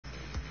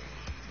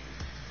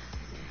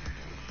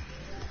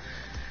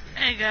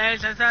Hey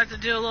guys, I thought to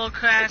do a little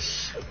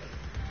Crash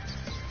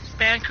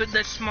Bandicoot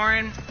this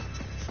morning.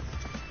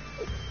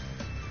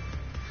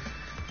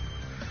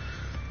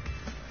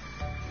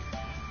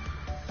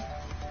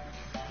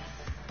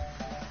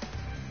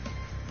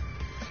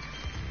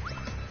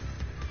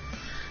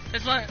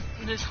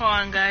 Just hold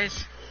on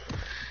guys.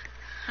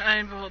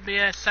 I will be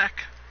a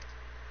sec.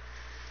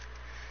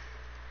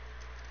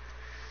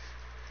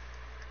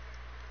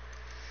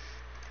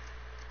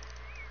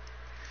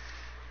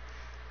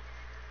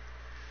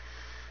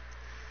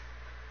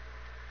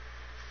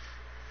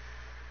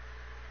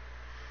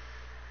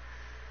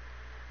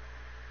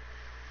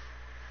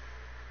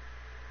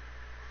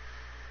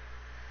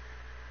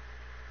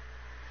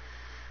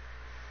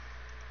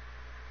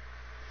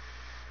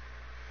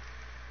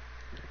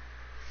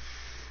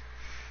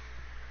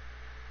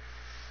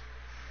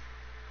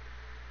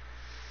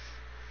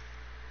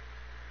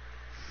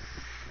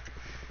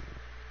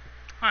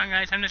 Hold on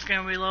guys, I'm just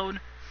gonna reload.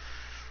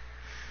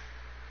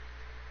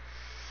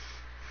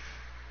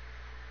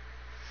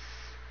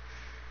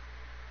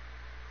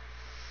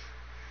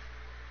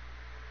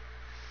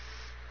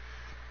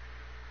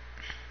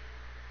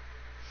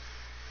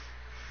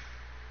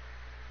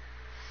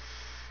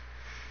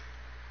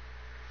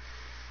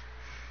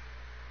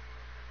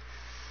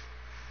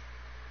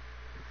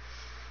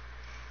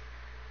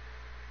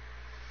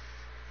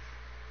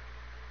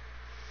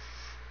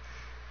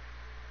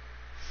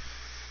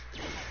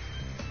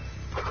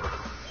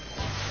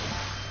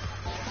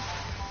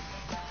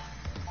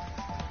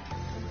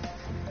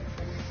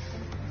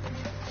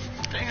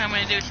 I think I'm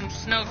gonna do some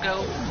snow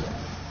goat.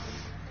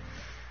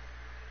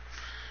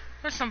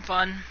 For some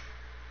fun.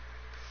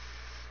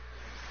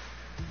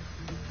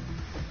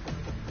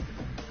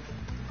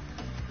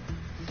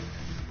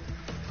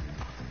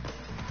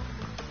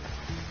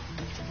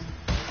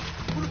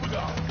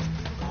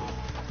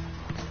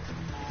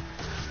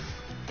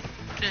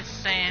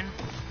 Just saying.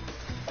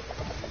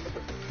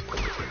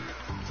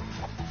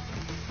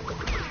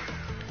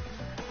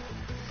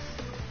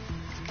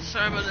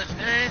 Sorry about this,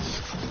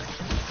 guys.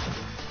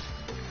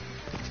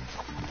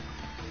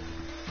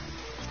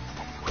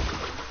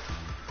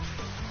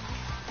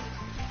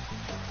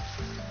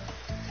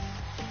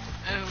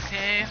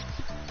 Okay.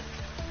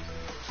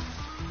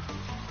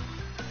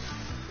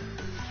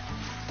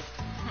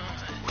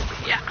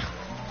 Yeah.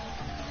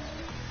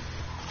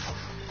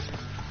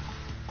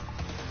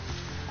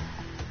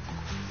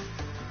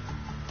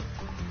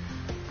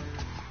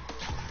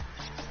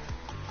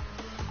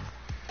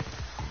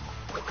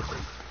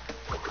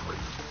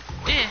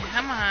 Yeah,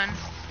 come on.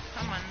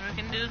 Come on,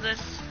 we can do this.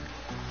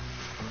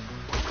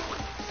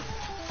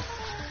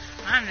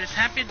 I'm just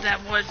happy that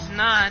was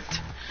not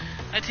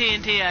a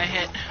TNT I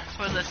hit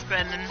for the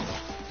spinning.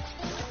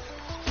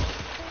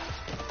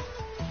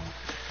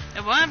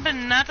 It would have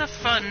been not as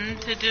fun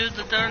to do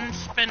the darn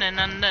spinning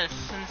on this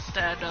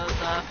instead of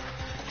the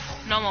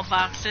normal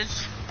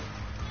boxes.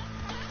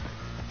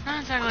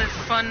 Not exactly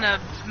fun to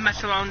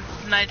mess around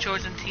with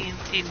nitros and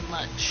TNT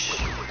much.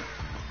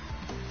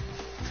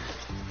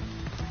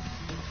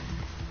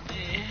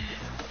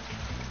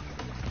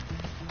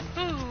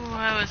 Ooh,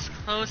 I was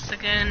close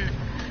again.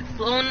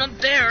 Blowing up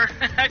there.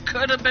 I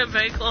could have been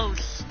very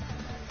close.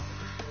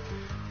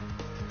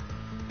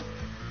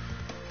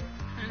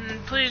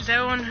 And please,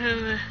 everyone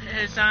who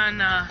is on,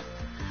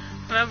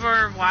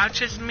 whoever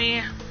watches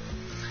me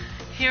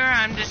here,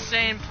 I'm just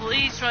saying,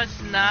 please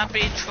let's not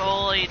be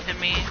trolly to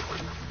me.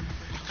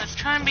 Let's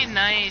try and be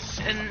nice,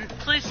 and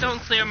please don't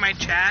clear my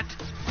chat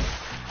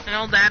and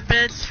all that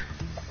bits.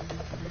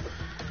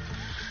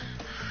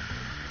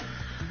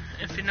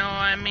 If you know what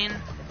I mean.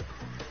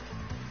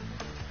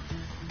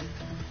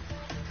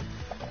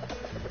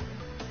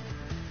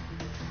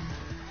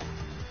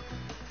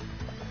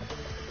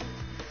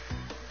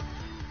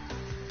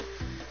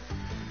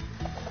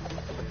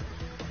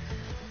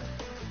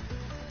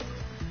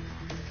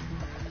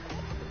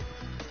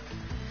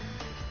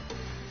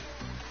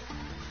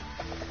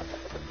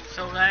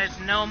 So guys,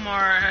 no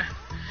more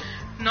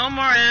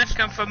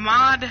asking for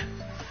mod.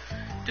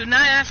 Do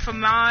not ask for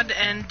mod,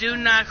 and do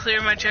not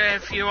clear my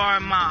chat if you are a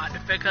mod,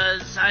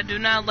 because I do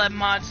not let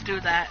mods do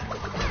that.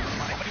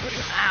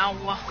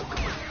 Ow.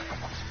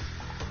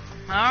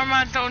 Our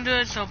mods don't do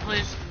it, so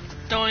please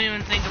don't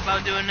even think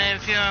about doing it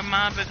if you're a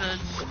mod, because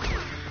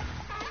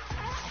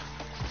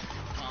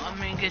I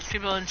mean, it gets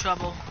people in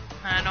trouble.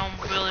 I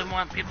don't really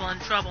want people in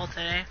trouble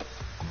today.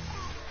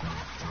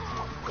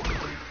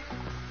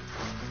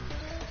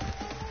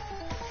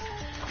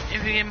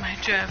 If you get my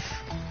drift.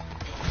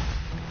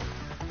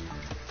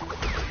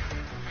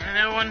 And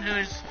everyone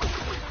who's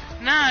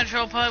not a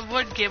troll probably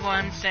would get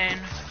what I'm saying.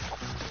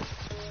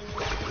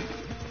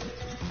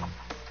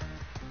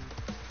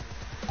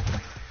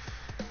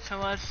 So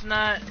let's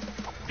not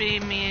be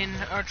mean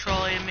or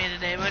trolling me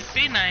today. Let's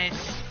be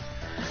nice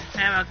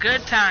and have a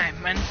good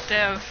time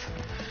instead of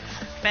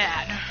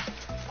bad.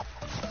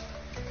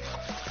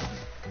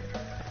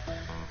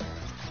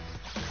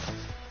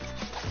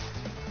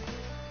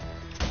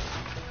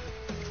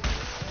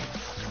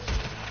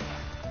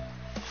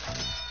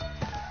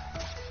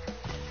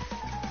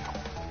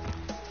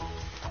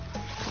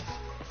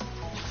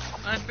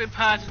 Let's be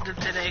positive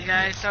today,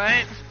 guys,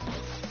 alright?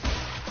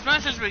 As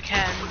much as we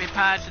can be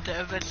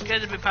positive. It's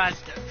good to be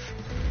positive.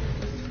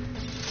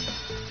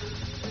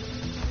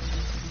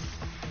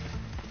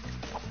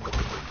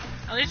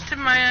 At least in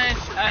my eyes,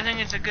 I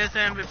think it's a good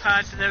thing to be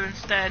positive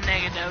instead of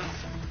negative.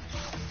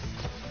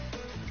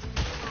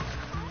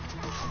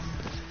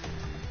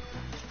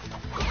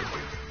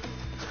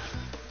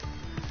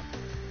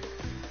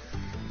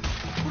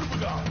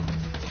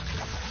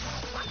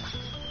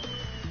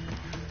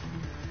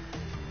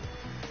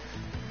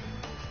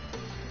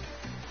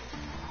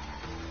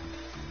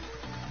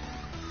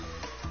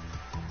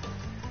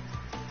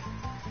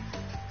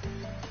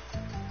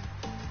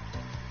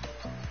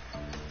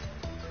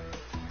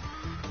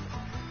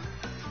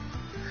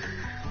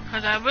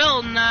 Because I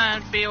will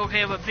not be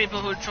okay with people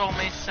who troll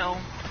me, so.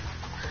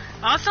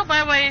 Also,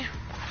 by the way,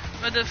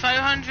 with the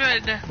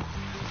 500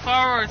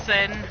 follower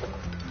thing,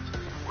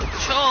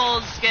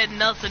 trolls get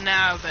nothing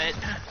out of it.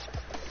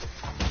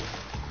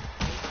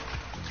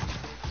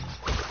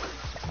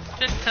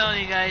 Just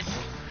telling you guys,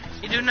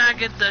 you do not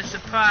get the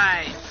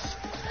surprise.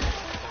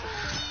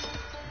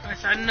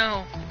 Yes, I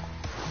know.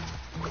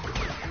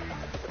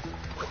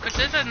 Which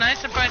is a nice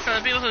surprise for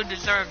the people who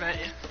deserve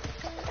it.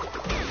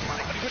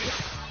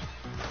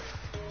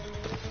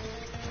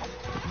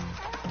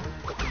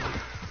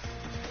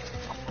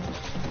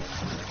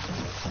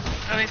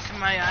 At least in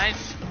my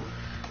eyes.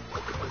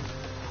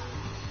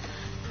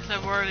 It's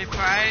a worthy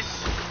prize.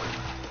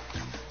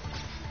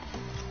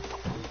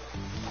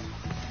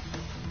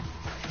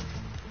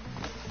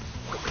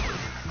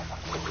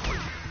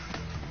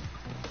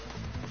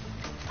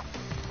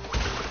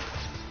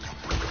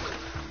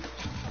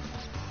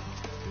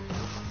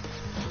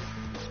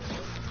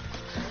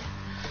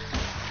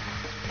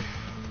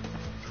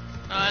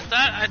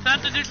 I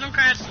thought to do some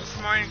crash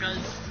this morning because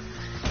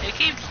it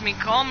keeps me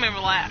calm and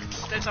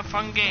relaxed. It's a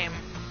fun game.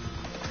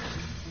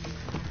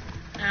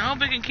 And I hope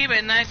we can keep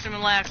it nice and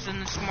relaxed in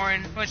this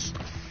morning, which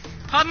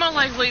probably more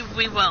likely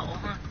we will.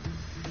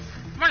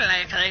 More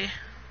likely.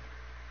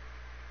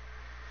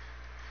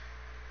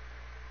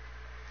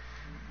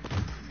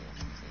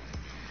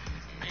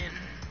 And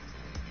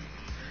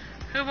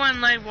who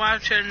wouldn't like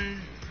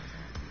watching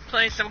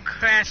play some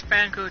Crash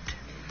Bandicoot?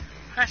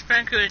 Crash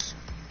Bandicoot is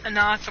an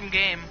awesome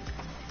game.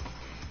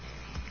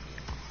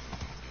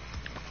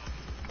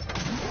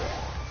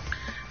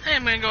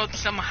 I'm gonna go to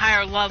some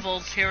higher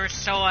levels here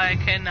so I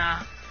can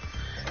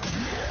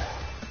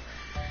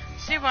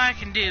see what I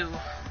can do.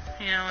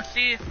 You know,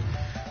 see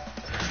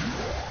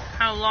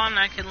how long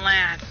I can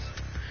last.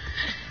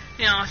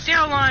 You know, see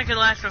how long I can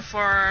last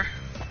before,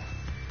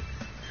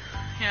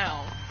 you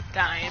know,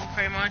 dying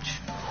pretty much.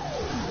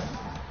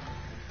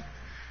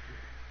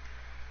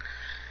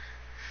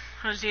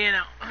 Cause you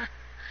know,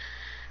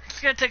 it's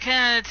good to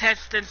kind of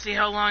test and see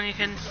how long you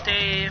can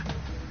stay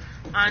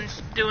on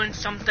doing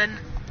something.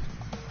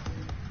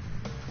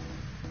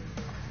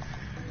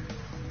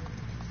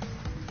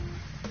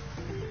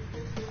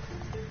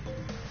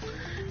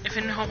 If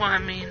you know what I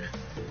mean.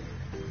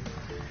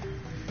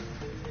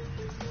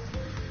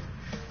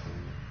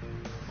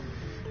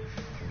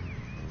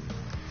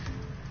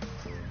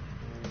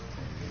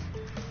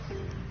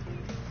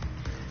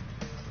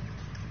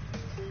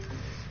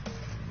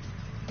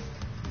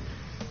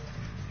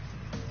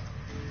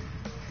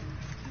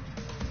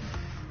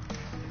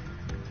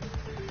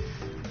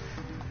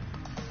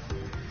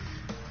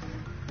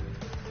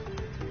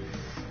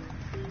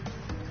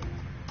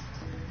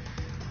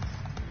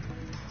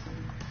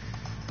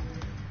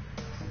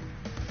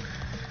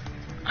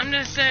 I'm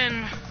just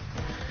saying,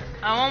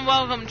 I won't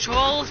welcome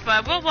trolls, but I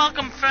will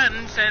welcome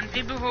friends and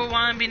people who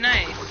want to be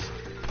nice.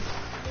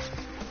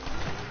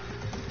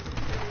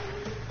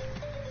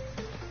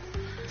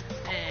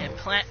 And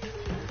plant.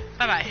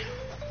 Bye-bye.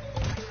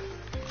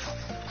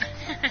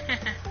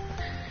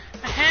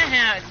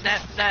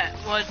 that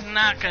was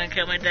not gonna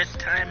kill me this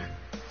time.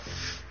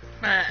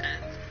 But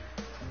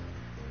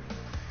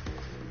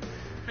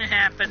it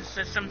happens,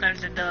 so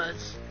sometimes it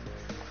does.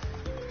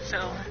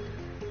 So.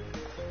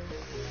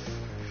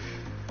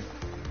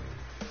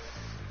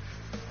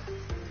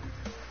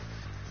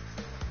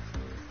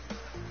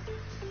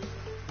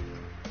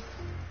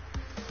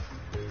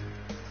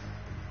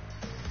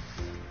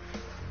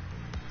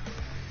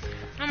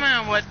 No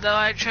matter what, though,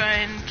 I try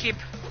and keep.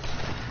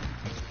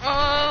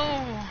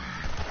 Oh!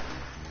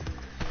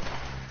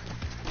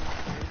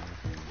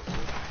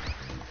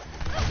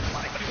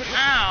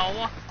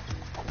 Ow!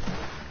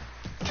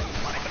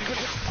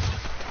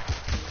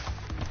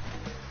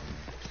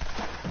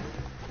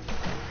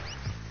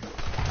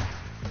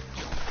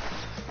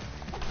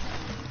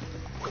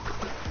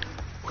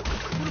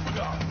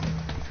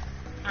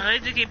 I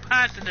like to keep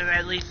positive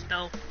at least,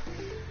 though.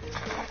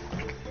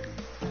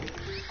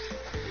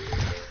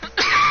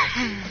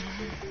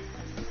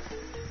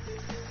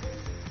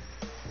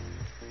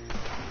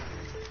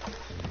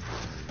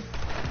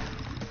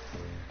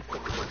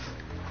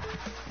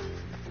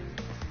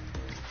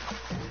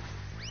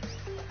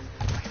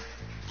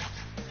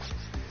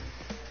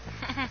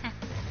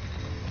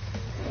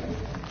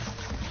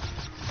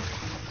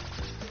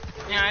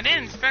 Yeah, I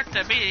didn't expect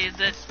to be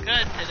this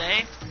good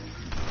today.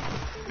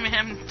 I mean,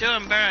 I'm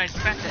doing better than I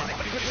expected.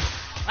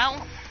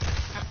 Well,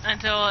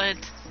 until it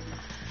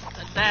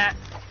did that.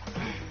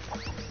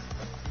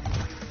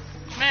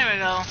 There we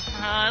go.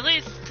 At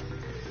least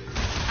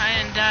I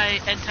didn't die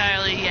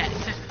entirely yet.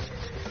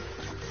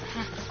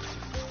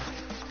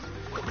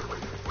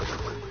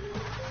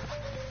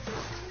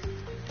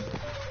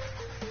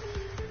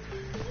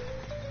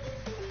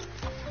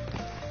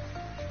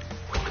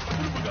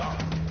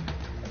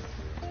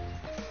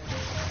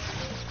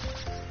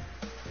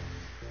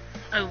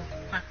 Oh.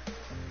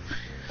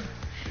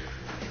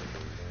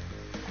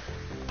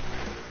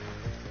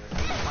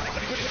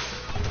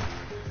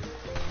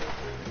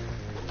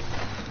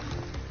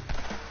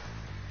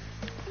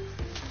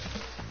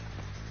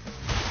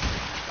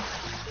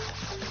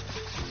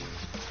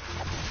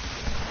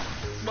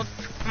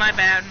 Whoops, my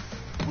bad.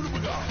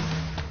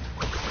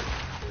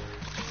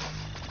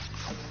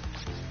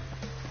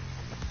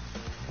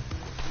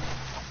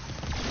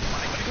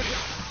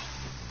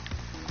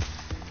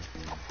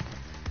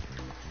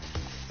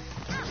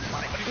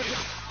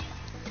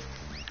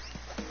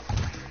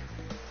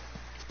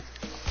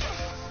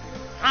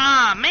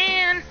 Ah,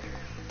 man.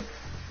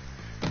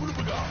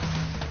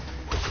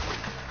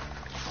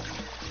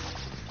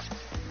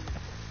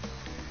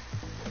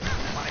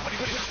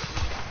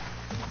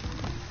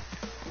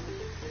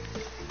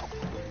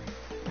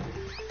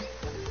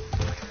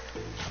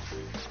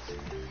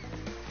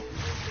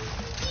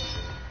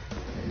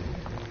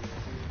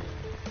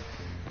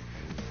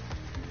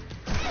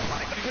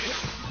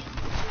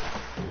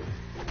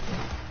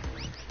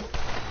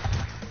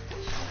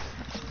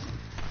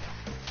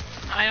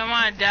 I don't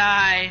want to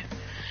die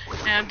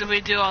after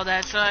we do all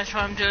that, so that's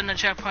why I'm doing the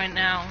checkpoint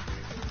now.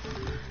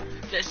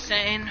 Just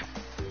saying.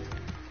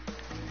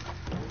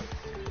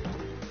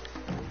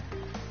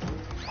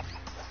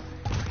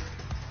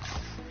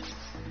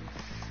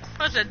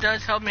 Plus it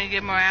does help me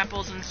get more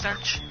apples and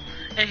such.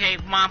 Okay,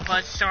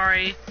 Wampa,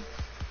 sorry.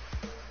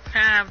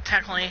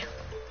 Technically.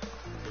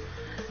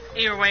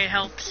 Either way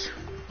helps.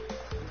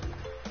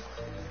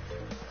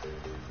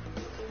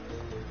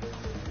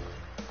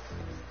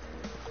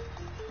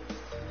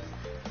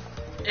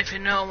 If you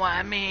know what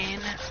I mean.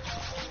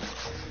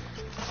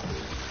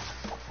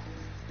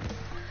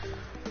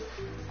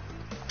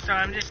 So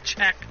I'm just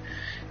check.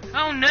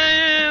 Oh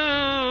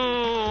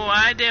no!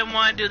 I didn't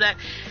want to do that.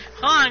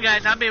 Hold on,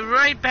 guys. I'll be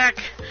right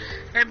back.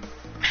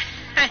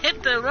 I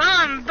hit the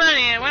wrong button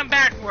and it went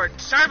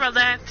backwards. Sorry about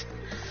that.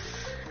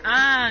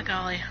 Ah,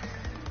 golly.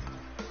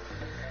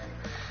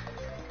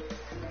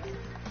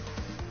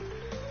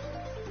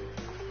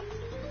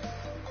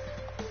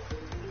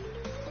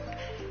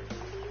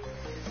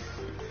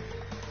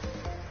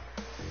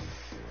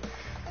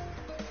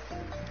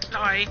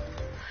 Sorry.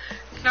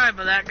 Sorry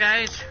about that,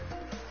 guys.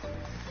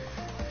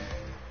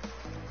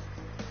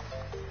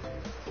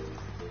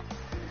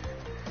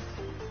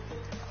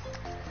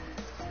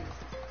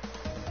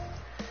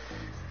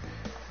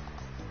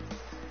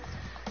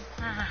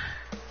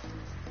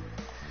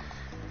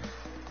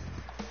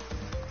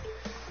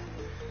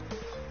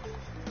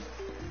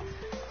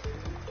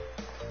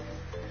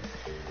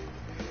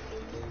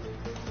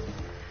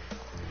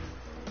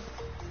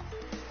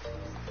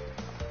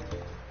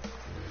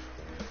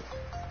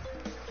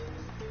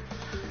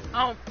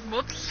 Oh,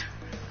 whoops.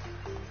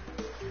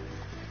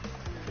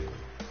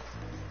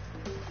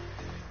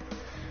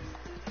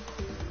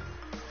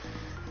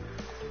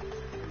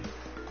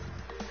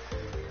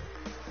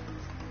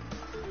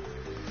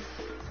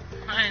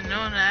 I didn't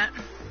know that.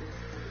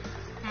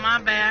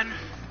 My bad.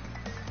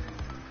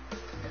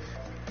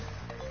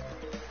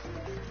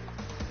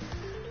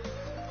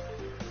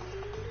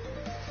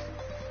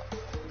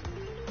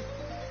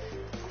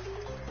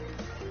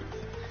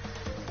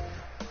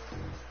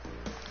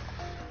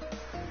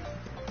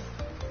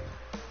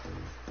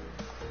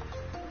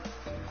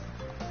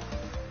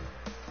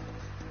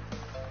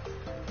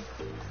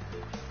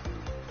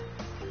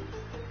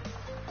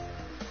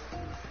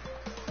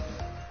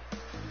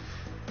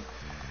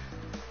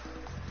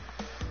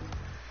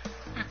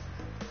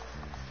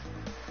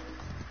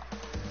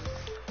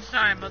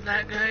 Sorry about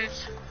that,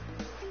 guys.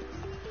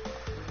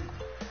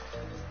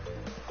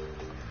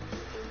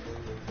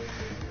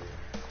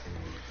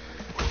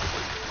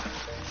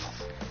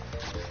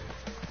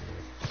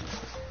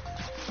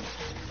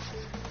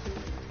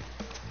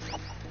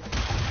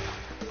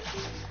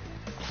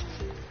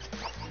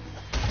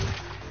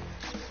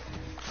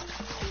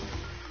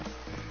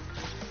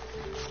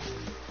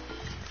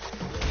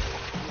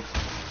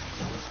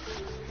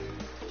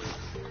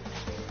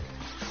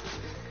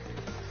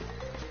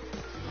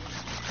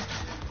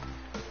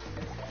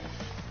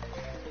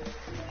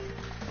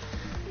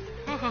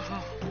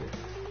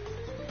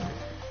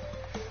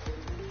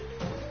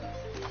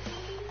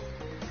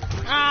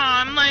 Oh,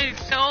 I'm like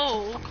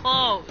so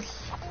close.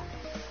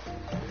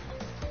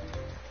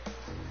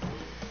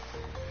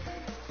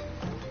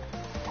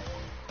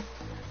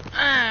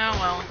 Ah,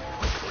 well.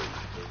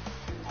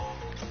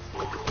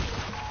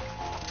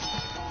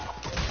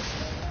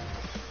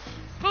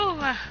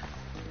 Whew.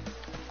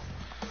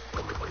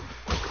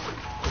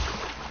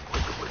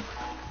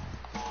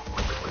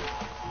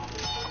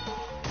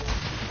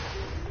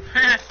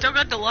 Still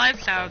got the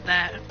lives out of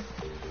that.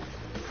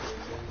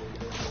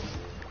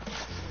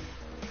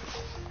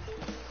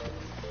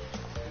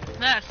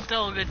 That's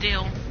still a good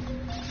deal.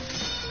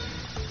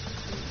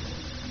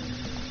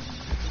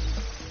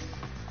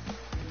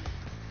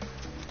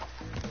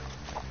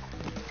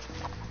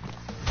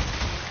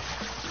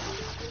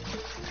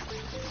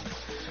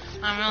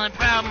 I'm really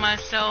proud of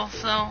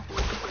myself, though.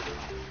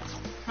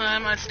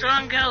 I'm a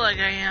strong girl like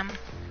I am.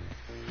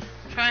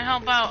 Try and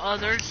help out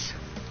others.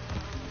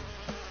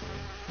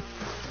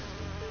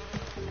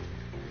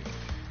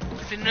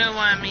 If you know what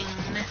I mean.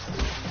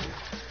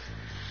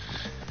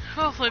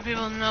 Hopefully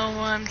people know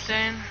what I'm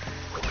saying.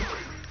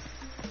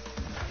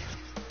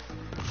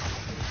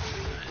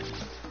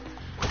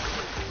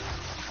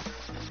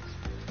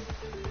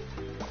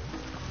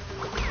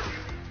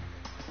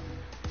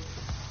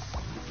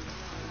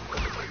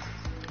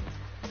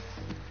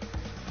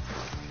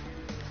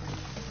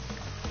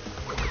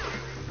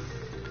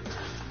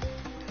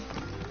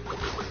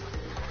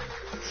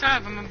 Sorry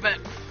if I'm a bit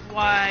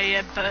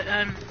quiet, but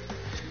I'm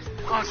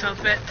also a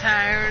bit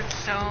tired,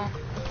 so...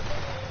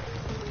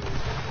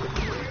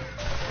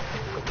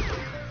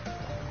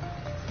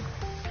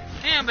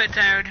 Yeah, I'm a bit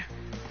tired.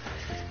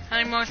 I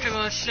think most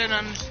people should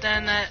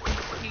understand that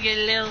you get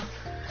a little...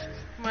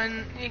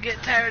 When you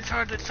get tired, it's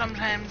hard to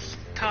sometimes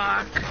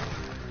talk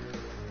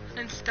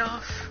and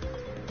stuff.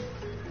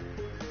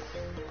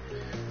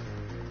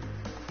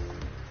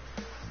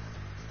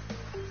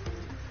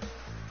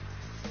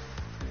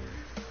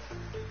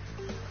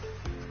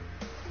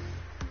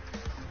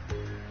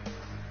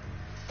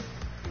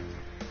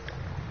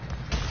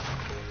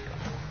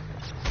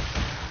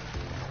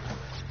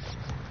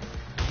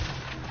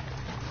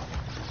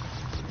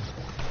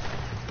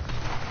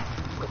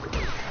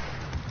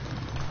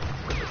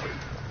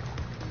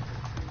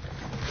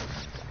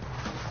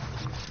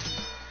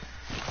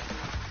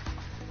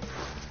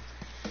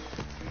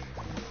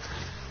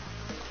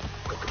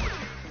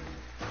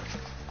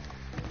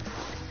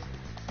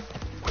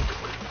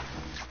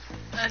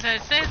 As I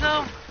say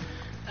though,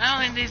 I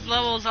don't think these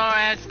levels are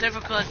as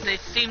difficult as they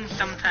seem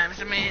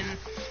sometimes. I mean,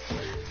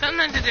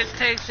 sometimes it just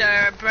takes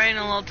our brain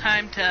a little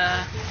time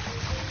to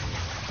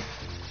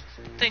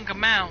think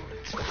them out,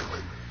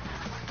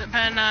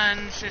 depending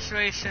on the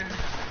situation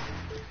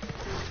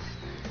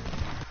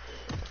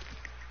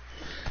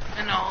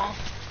and all.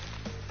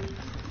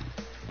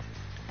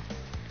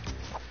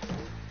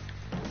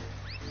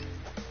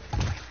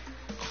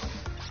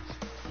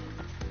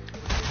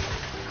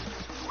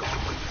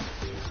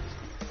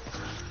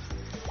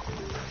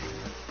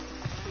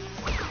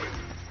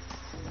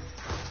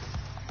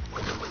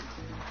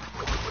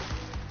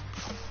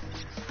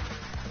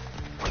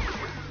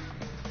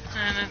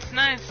 And it's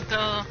nice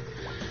though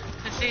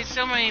to see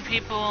so many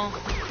people,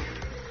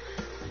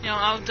 you know,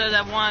 out there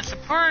that want to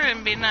support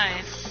and be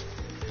nice.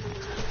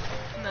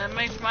 That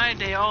makes my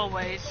day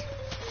always.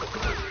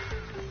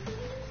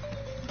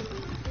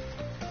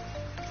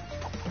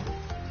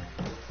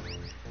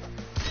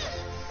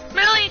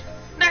 Really?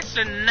 That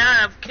should not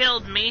have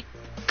killed me.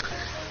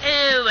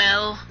 Oh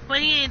well, what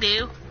do you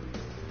do?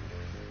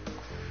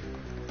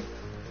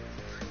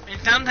 I mean,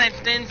 sometimes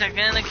things are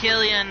gonna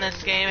kill you in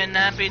this game and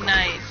not be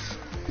nice.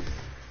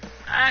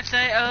 I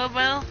say, oh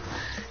well,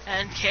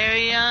 and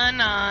carry on.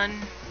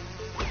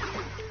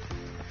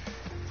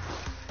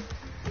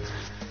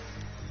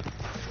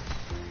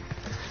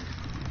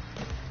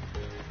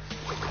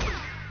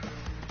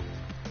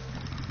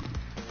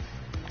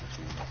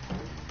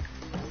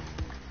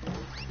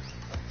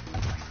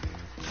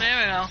 There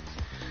we go.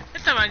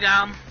 This time I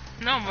got him.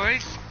 No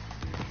worries.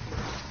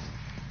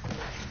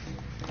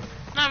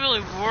 Not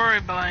really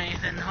worried about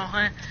anything.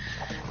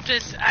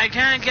 Just, I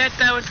kind of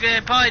guessed I was going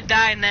to probably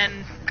die and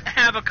then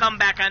have a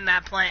comeback on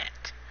that plant.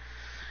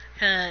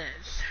 Because,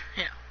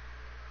 you know,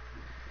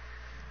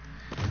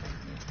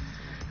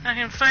 I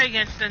can fight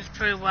against this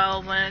pretty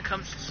well when it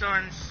comes to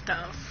sword and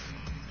stuff.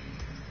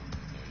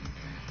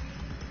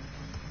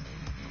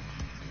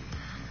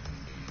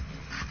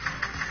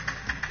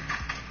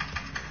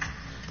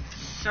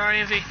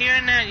 Sorry if you're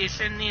hearing that, you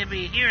shouldn't need to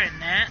be hearing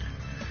that.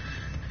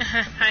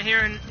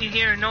 You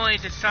hear a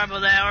noise, it's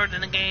probably that hard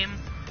in the game.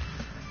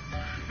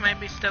 Might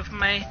be stuff in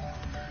my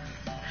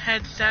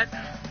headset.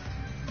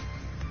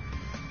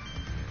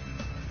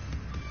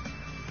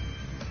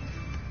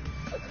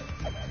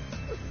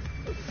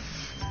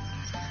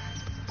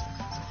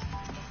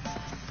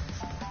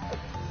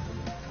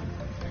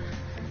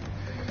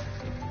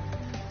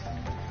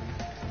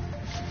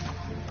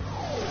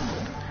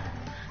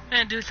 I'm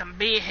gonna do some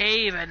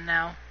behaving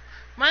now.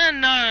 Might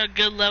not are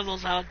good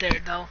levels out there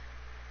though.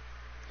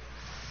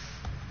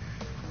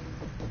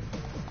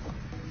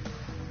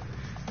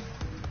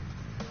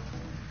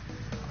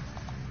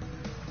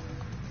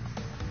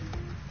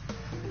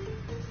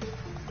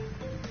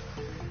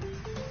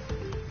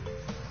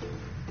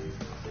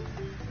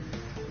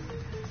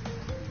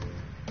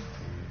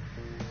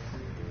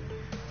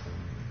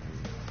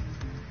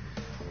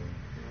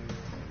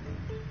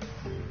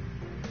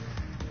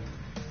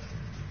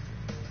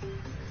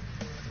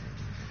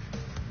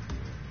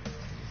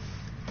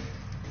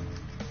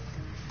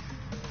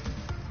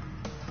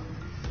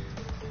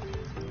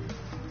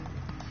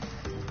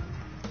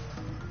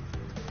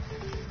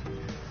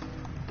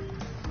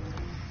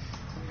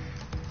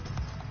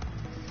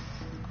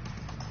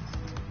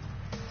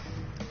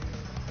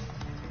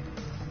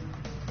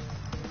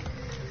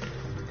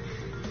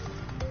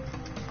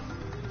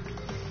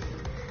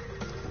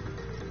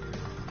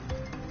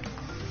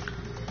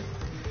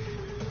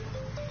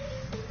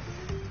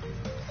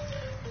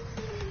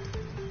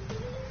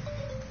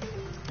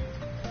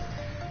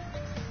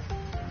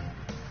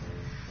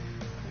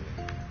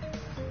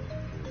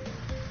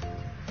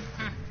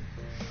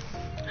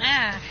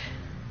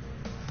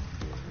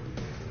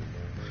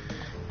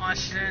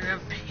 to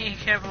be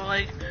careful.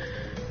 Like,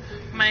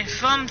 my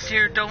thumbs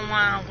here don't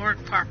want to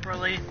work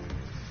properly.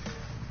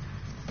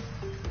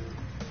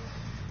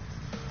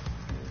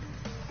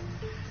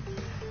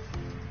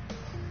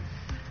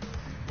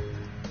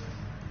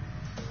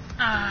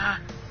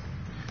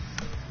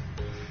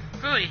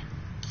 Ooey,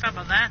 sorry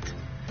about that.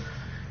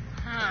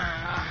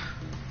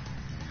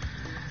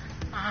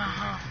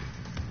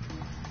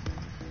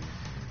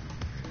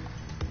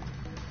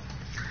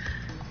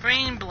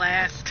 Brain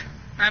blast.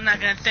 I'm not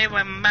gonna say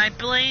what my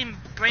brain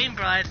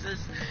blast is,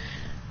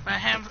 but I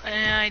have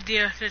an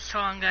idea of this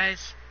song,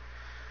 guys.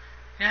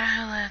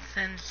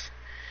 Adolescents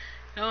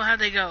know how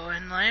they go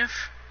in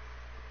life.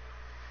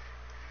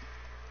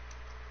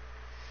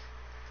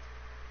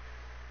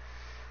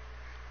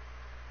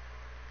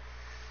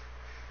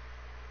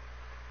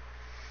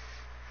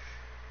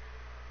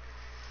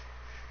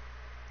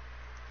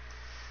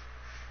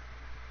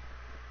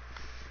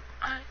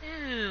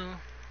 Ew.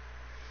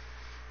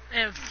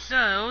 If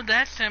so,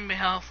 that's gonna be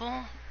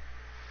helpful.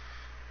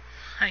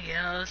 I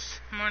guess,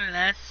 more or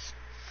less.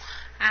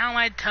 Ow,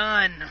 my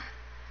tongue.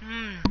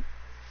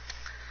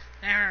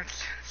 That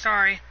hurts.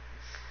 Sorry.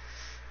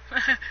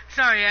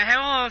 Sorry, I have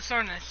a little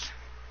soreness.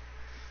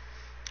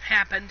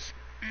 Happens.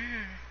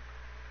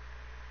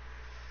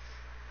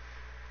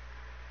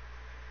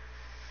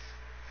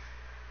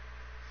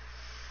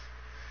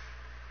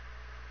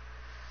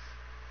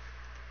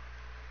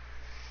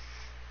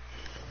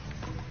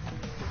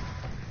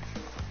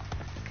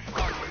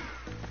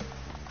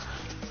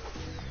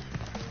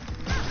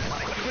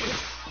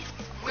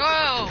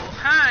 Whoa,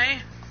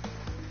 hi.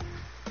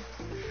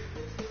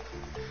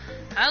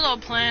 Hello,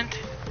 plant.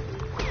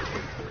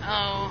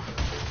 Hello.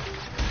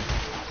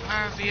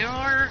 Our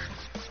viewer.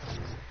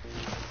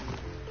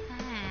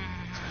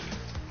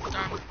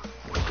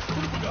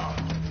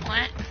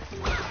 Plant.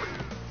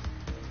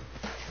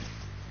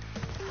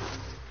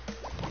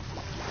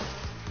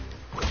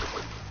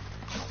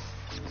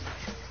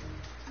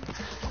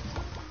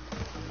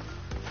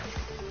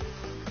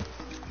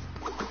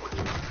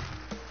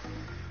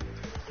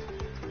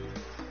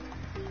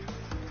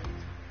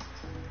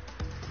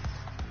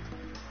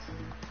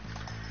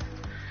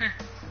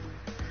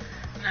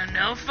 Now,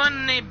 no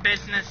funny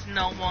business,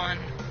 no one.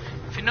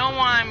 If you know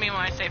what I mean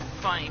when I say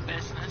funny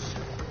business.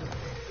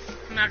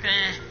 I'm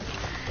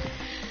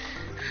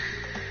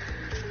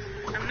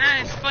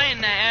not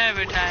explaining that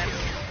every time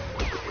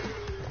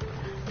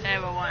to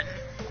everyone.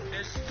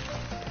 Just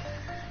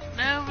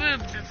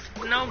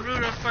no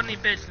rude or funny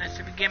business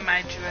if you get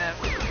my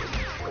drift.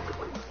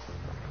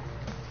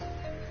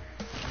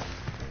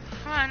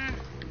 Come on.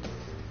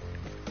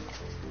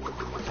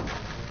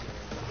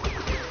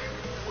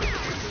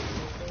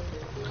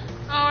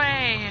 Oh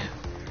hey!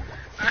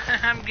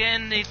 I'm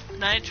getting these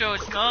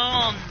nitros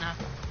gone.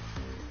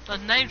 The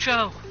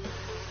nitro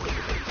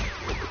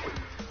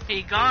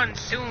be gone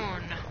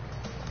soon.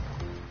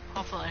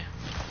 Hopefully.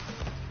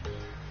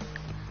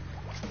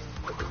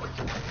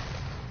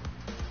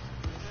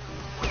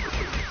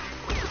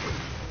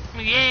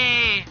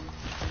 Yay!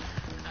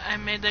 I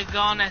made the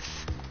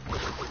goneth.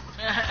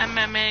 I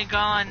made it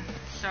gone.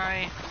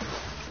 Sorry.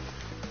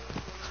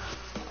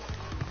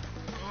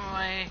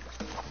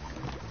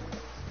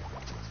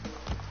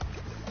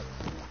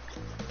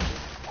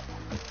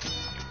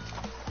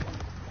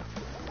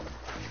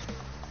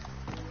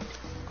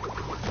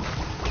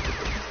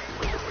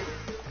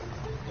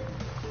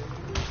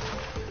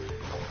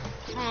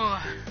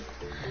 Oh,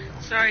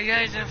 sorry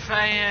guys if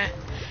I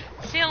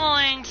feel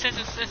annoying since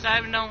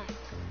I don't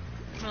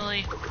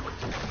really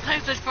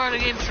like this part of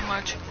the game so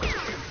much.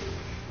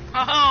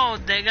 Oh,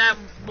 they got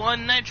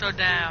one nitro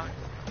down.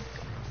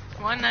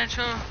 One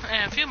nitro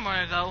and a few more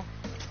to go.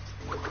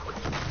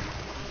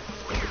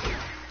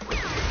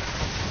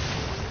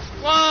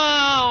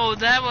 Whoa,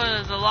 that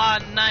was a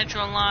lot of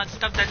nitro and a lot of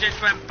stuff that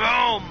just went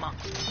boom.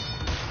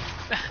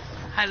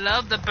 I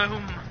love the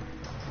boom.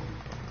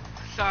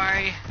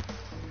 Sorry.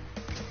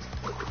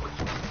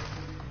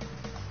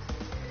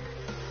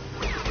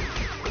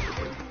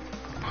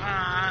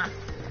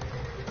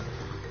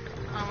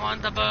 I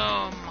want the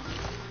boom.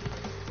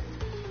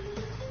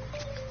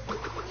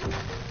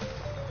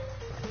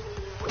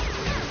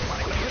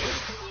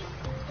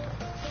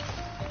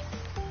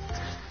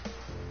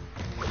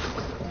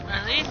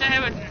 At least I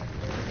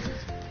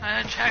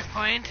have a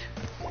checkpoint.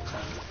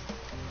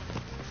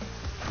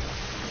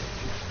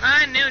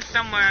 I knew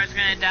somewhere I was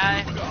gonna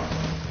die.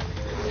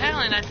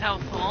 Apparently that's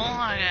helpful,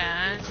 I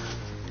guess.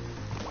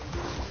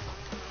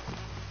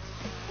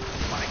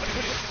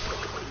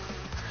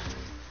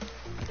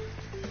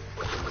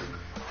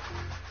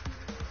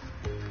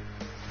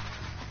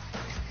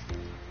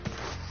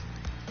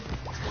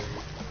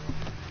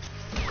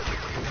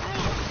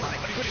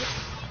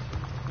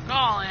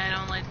 Golly, I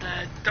don't like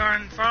that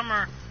darn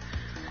farmer.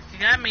 You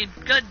got me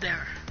good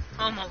there.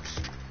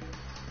 Almost.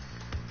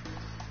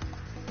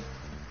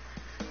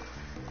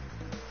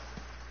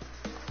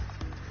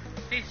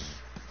 Peace.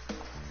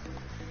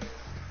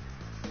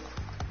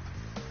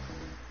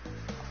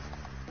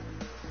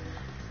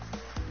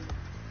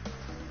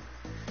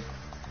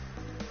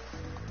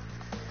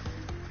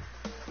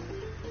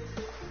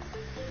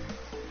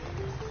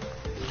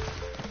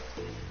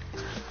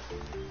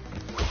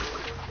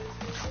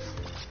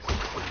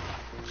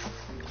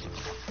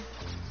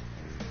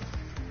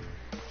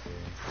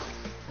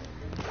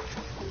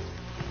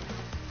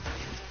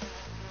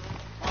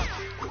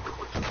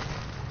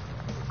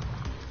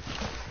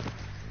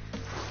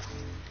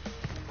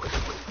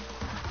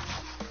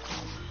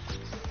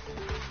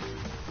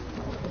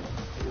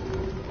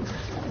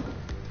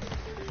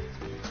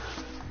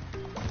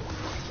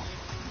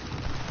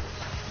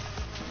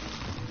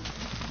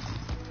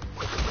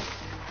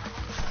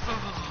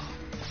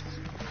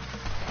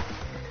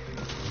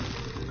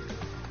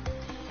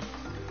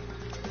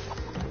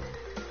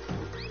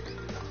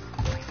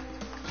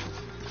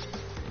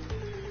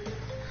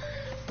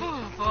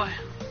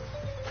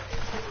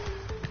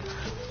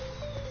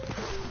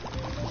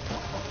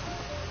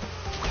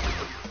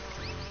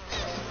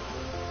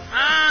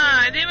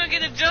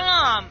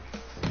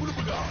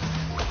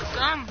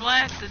 Darn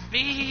blasted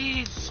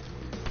bees!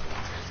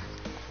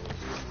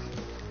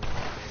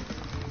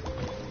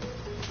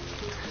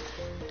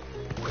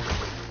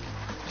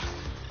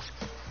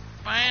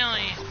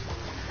 Finally.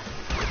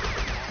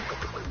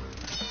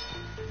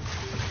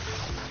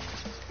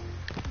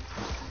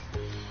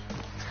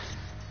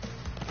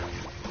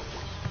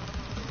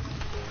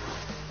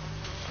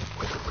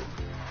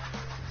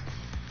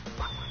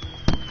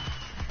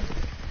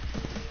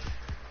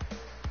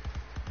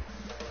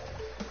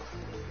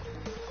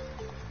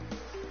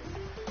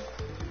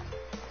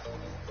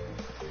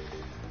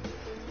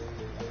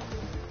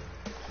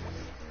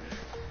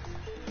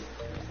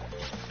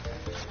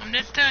 I'm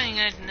just telling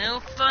you guys,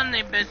 no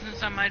funny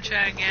business on my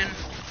chat again.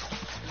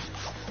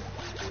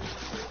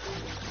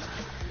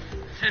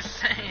 Just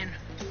saying.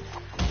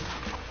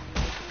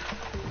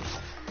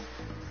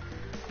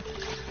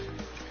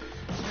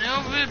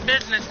 No rude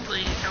business,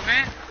 please,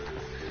 okay?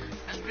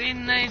 Just be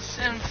nice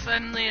and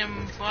friendly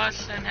and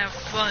boss and have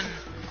fun.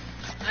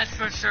 That's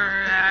for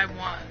sure I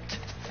want.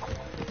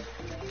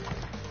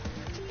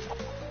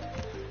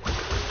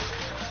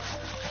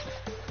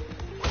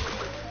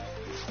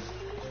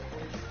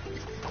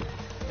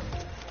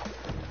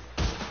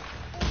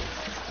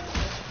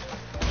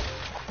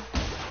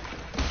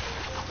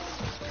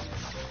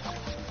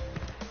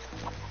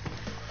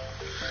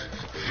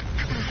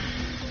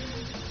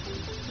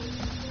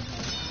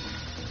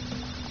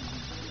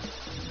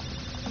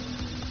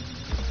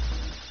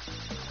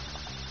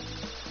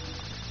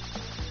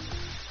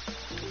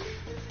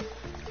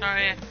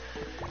 Sorry.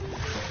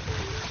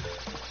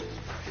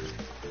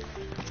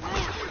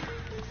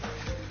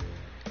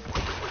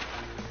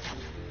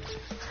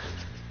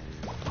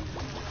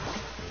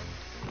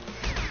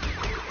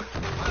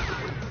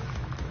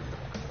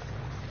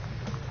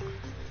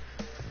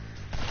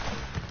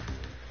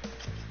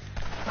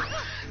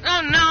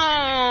 Oh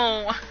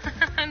no!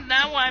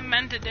 Not what I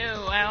meant to do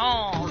at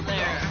all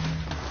there.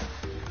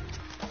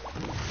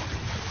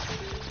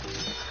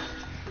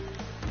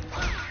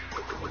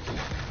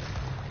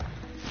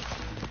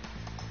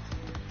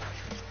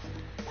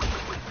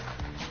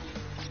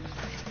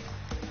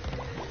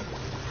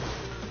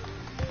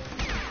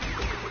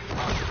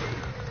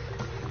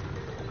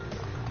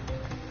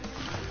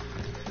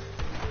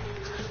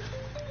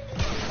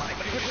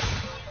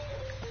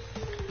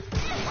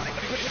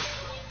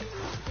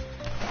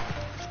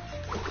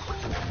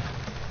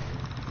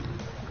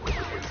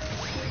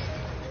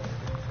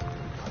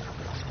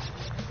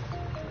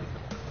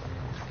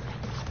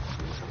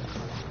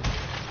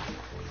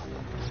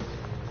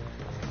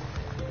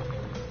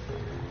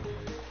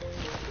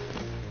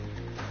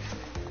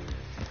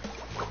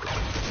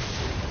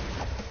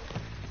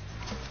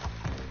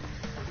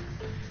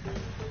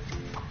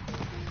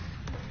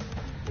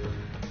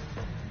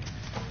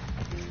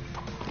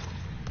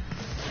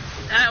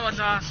 That was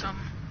awesome.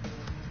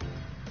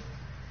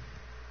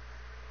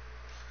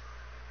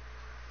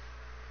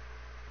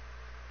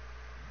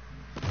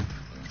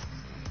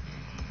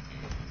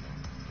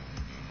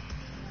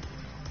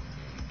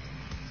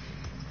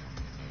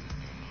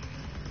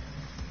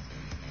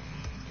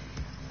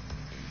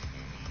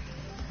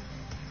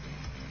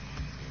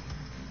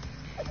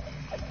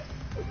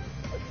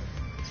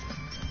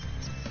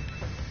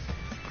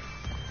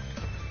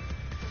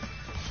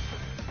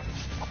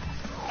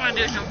 I'm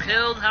gonna do some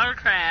killed hard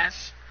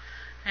crash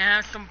and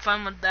have some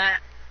fun with that.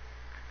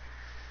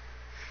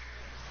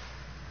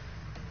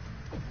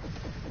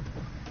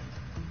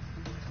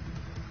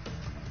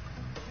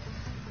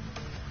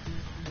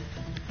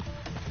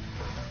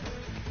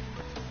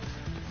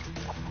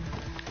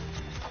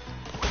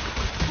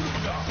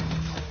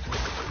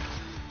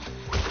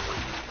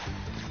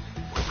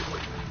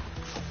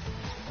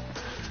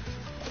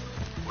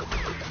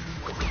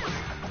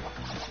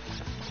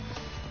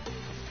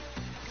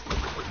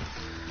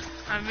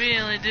 I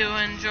really do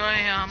enjoy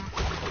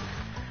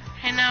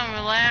hanging out,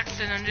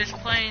 relaxing, and just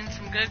playing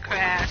some good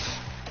Crash.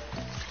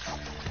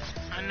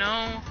 I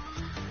know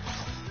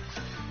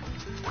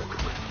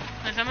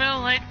that some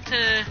people like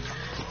to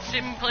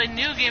see me play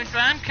new games, but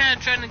I'm kind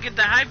of trying to get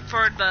the hype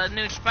for the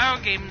new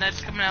Spyro game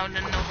that's coming out in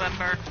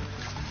November.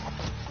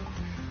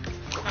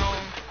 So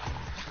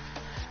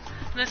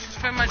this is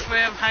pretty much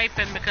where I'm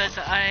hyping because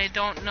I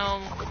don't know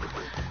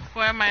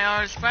where my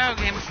other Spyro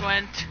games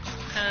went,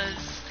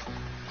 because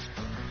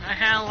I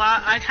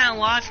kind of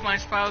lost my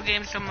Spyro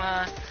games from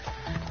a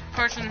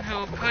person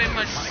who pretty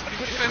much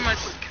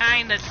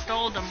kind of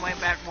stole them way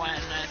back when,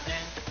 I think.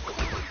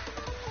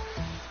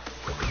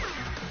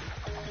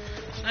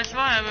 That's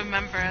what I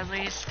remember, at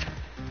least.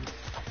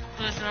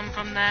 Losing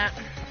from that.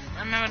 I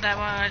remember that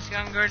when I was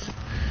younger.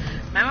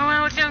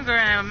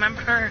 I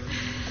remember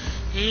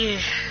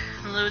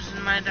losing some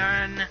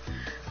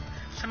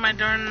of my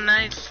darn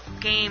nice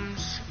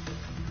games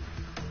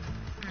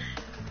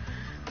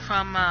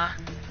from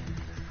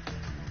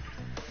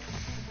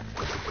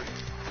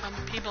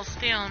people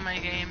stealing my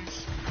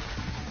games.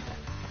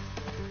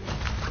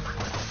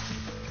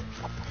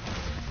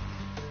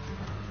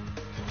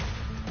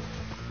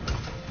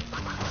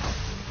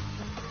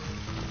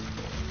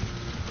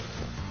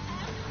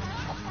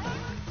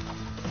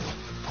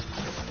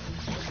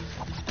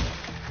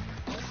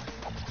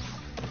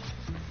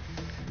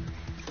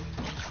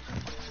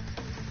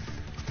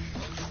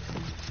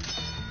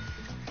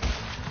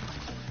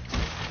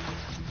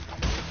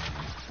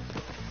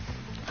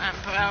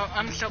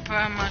 I'm so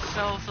proud of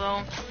myself,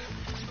 though.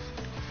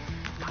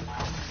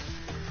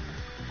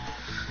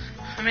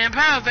 I mean, I'm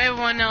proud of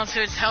everyone else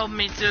who's helped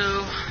me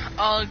through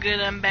all good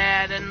and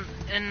bad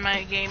in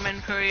my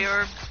gaming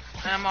career.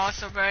 I'm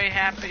also very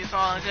happy for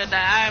all the good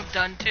that I've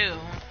done too.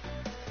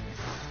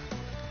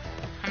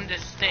 I'm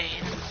just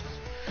saying.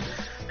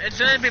 It's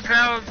good to be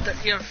proud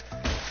of your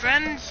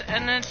friends,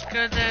 and it's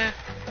good to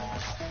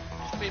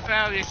be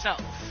proud of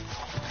yourself.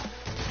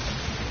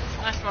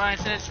 That's why I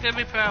said it's good to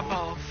be proud of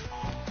both.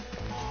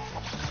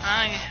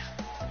 I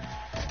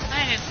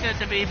think it's good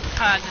to be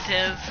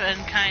positive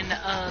and kind to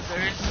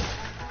others.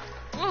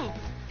 Woo!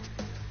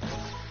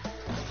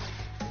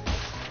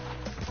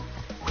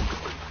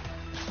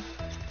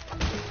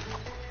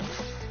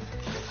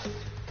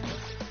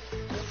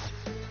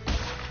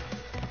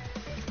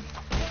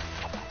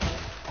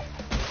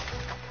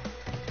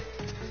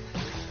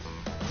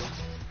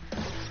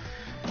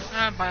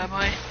 Oh,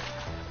 boy.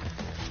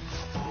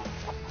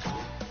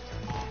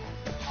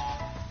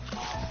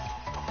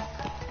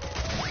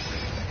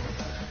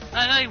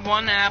 I like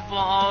one apple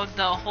out of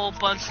the whole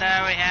bunch that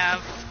I already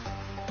have.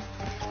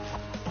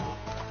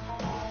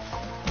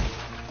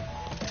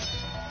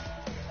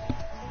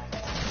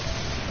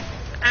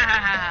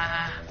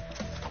 Ah.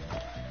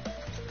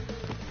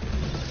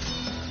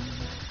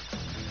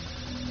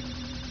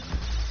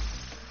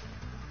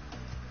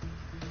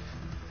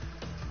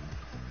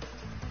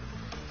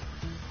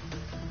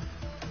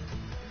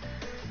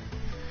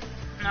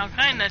 Now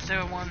kindness,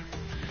 everyone.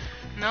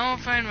 No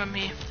friend with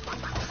me.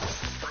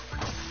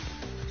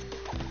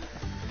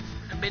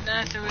 It'd be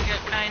nice if we get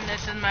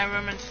kindness in my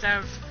room instead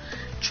of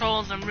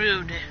trolls and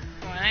rude,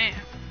 right?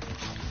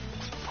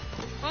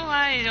 Oh,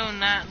 I do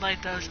not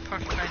like those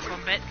porcupines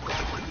one bit.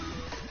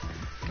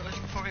 Those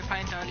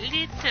porcupines are a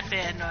little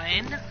bit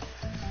annoying.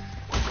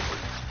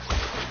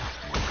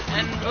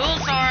 And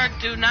rules are,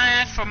 do not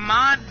ask for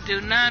mod,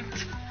 do not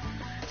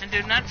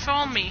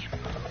troll me.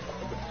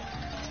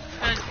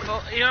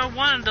 Because you're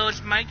one of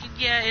those might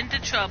get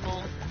into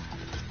trouble.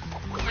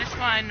 That's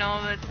why I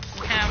know that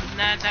kind of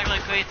not exactly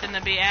a great thing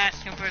to be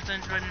asking for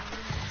things when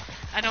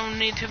I don't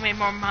need too many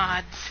more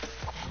mods.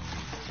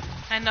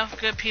 Enough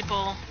good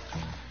people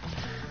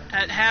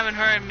that haven't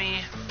heard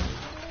me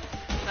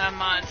that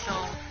much,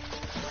 so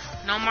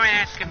no more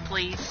asking,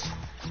 please.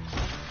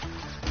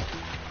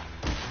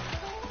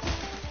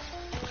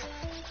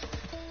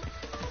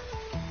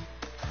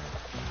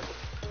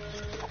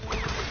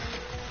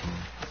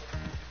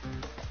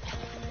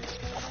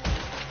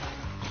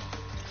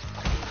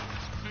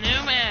 New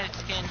ad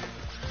skin,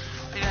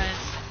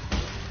 because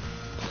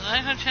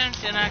there's a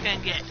chance you're not gonna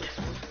get,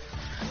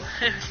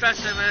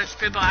 especially with those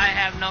people I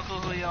have no clue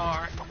who you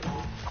are.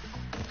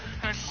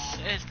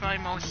 It's probably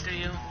most of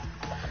you.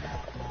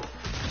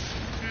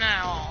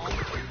 Now,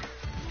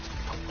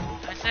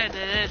 I said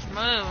it is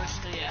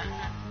most of you.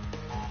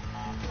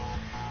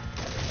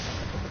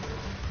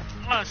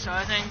 Also,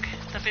 I think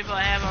the people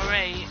I have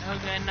already are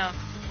good enough.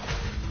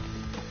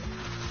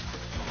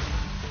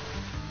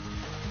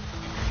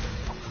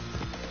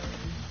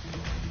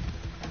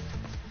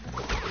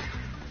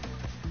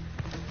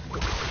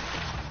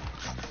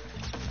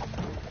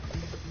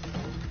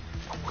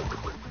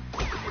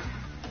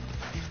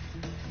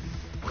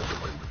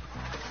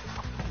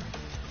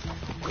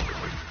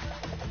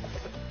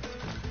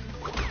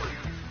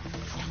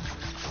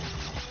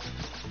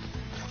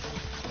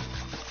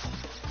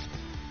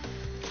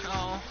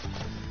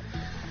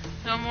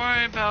 Don't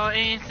worry about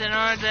anything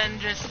other than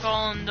just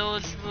following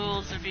those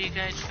rules if you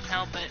guys can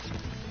help it.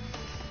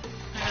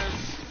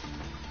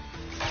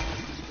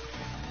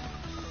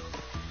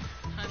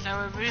 Because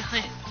I would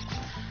really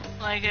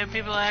like if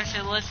people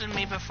actually listen to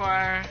me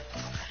before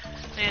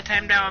they get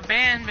timed out of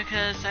ban,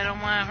 because I don't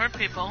want to hurt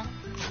people.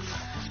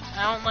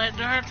 I don't like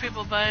to hurt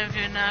people, but if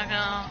you're not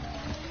gonna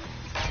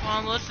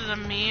want to listen to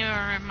me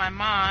or my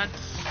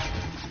mods,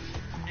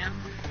 yeah,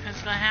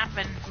 it's gonna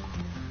happen.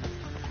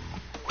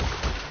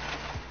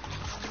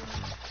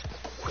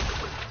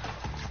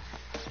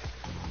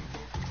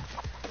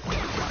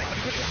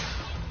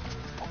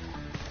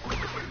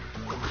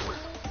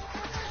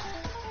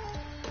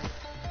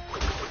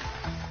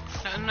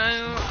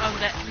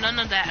 None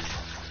of that.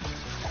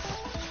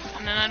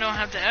 And then I don't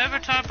have to ever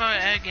talk about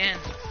it again.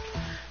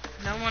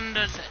 No one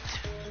does it.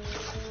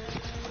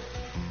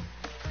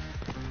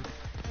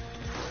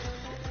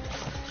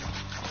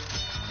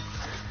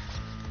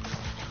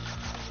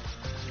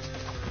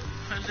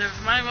 Because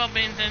if my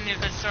well-being's in your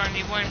concern,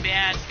 you wouldn't be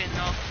asking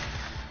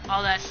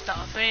all that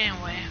stuff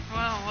anyway.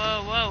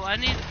 Whoa. I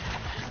need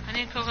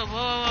Cocoa.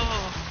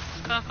 Whoa.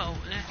 Cocoa.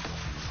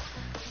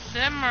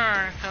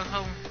 Simmer,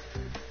 Cocoa.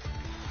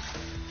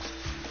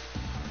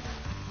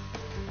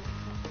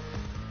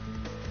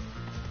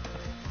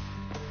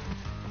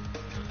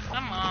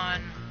 Come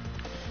on.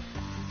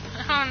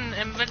 An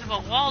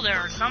invisible wall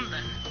there or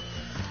something.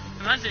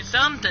 There must be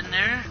something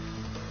there.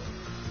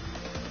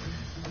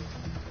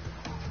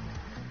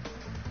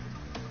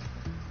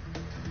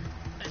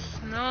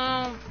 It's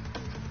no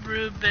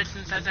rude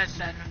business, as I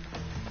said.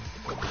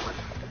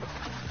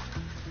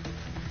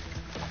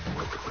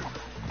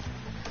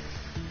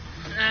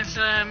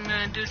 Actually, I'm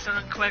gonna do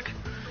something quick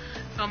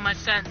for my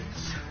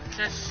sentence.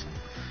 Just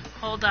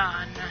hold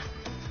on.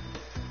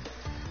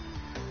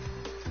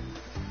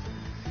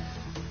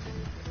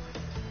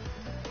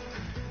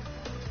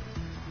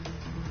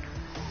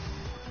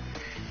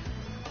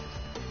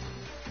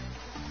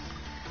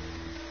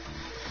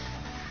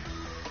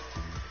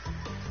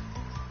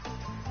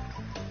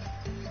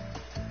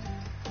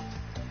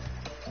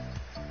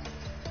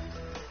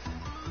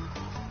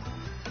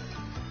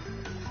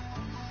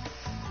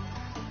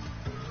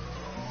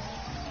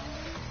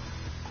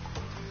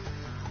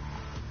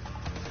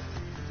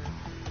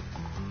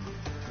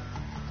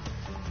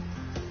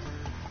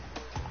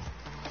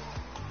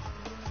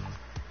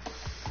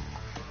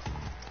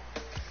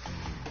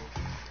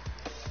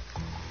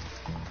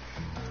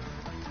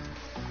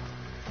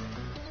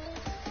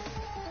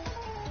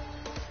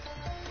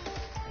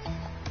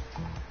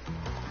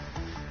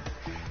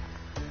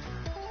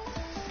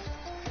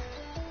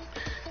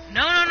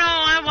 No,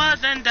 I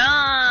wasn't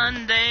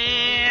done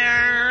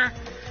there.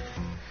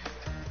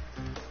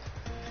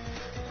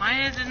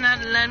 Why is it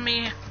not letting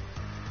me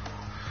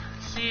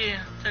see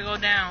to go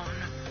down?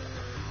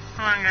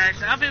 Hold on,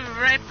 guys. I'll be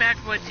right back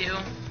with you.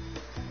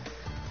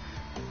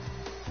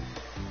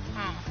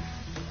 Oh.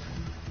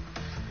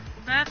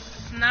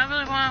 That's not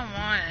really what I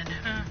wanted.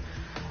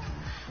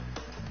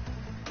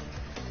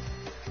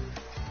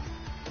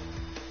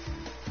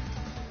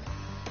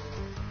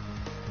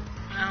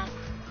 Well,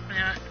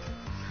 yeah.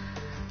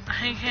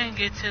 I can't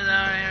get to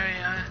that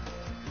area.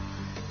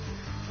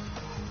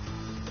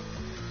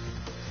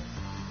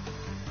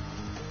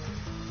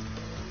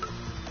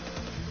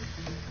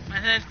 My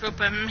head's group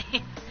of me.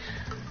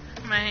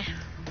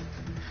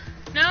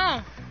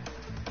 No!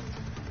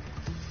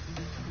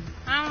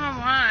 I don't know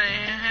why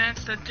it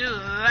has to do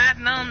that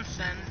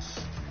nonsense.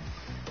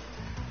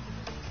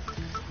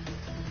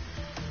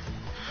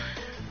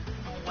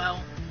 Oh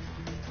well.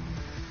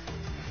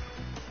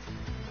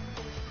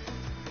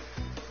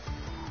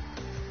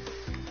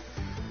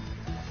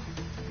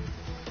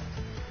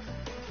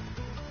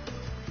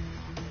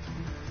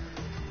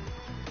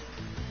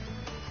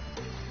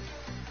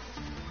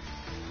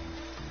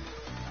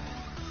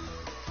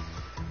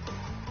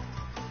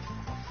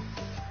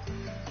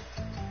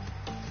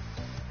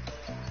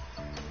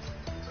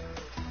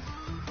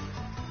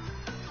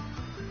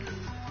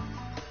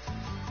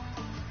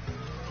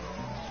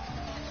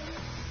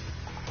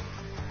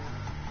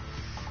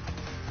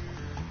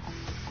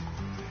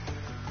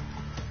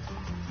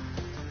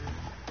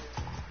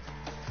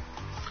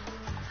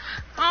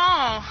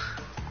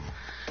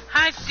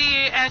 Hi,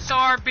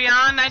 CSR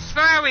Beyond. I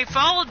swear we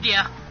followed you.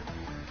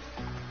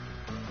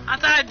 I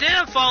thought I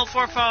didn't follow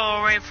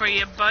away for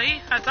you,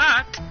 buddy. I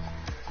thought.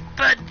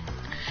 But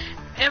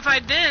if I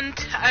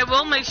didn't, I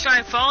will make sure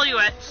I follow you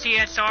at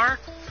CSR.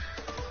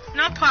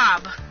 No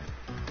problem.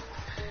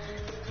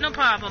 No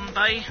problem,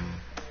 buddy.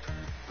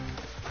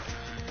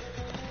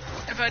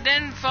 If I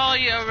didn't follow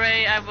you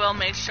already, I will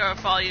make sure I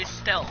follow you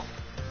still.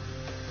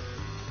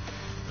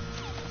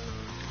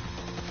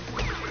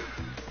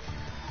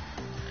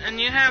 And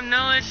you have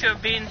no issue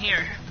of being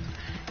here.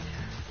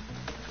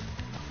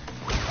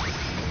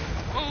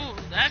 Ooh,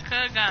 that could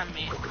have got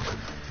me.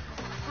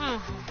 Ooh.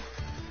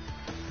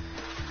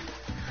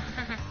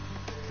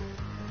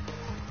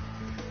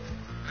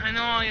 I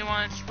know all you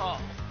want is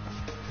fall.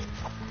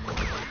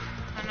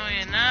 I know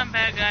you're not a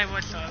bad guy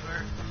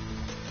whatsoever.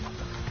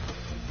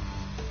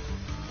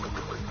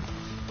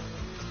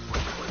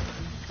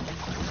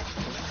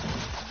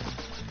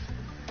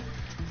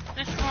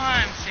 That's what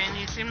I'm saying.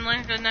 You seem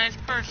like a nice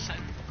person.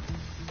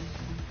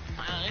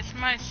 Well, it's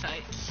my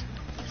sights.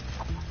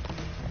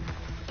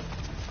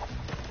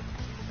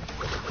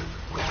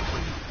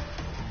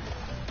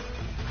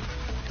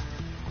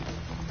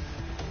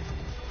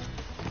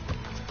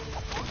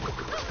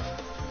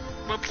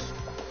 Whoops.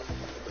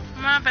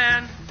 My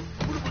bad.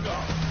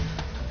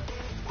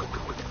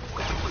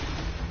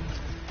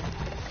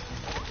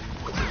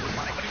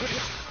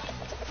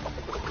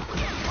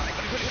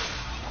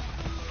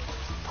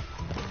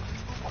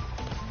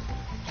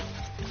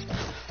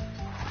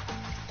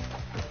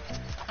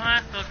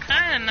 I feel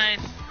kind of nice.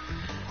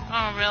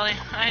 Oh, really?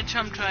 I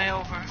jumped right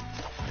over.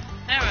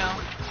 There we go.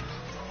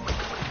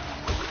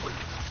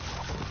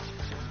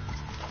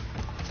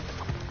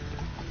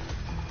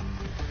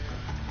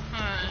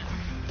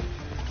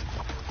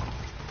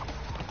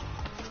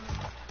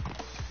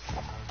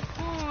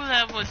 Ooh,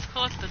 that was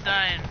close to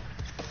dying.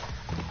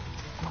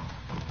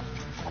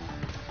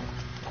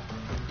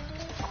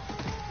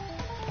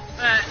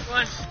 That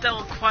was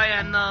still quite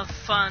on the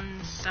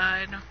fun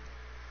side.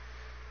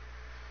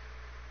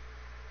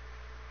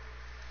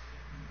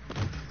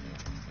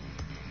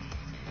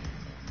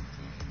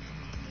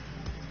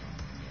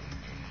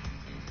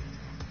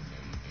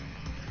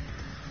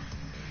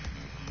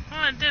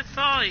 I did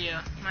follow you,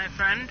 my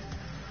friend.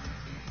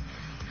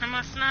 I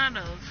must not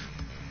have.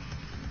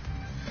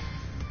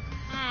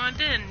 Oh, I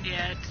didn't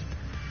yet.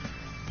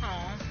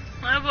 Oh,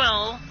 I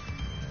will.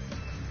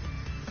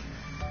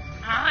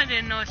 Oh, I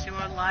didn't notice you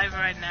were alive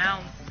right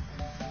now.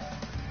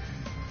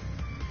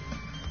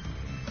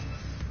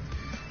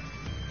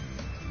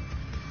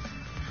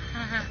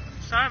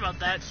 Sorry about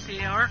that,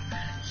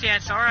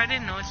 CSR. I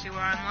didn't notice you were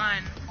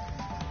online.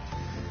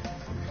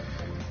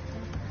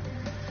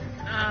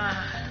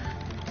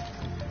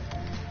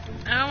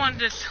 I don't want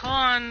this. Hold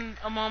on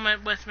a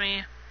moment with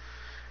me.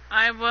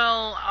 I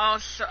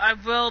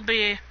will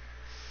be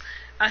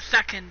a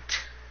second.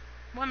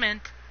 1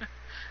 minute.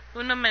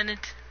 Una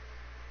minute.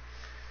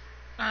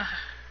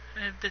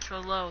 If this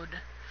will load.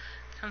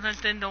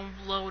 Sometimes they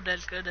don't load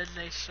as good as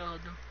they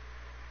should.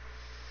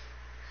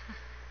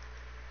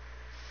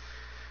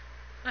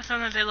 But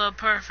sometimes they load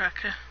perfect.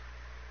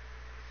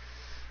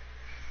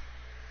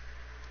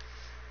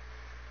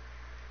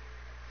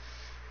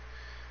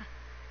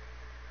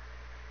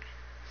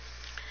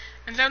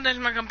 And sometimes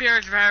my computer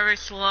is very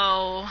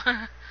slow.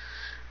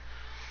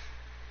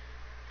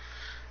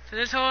 So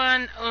just hold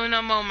on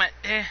una moment.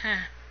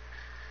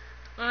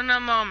 Una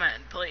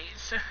moment,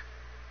 please.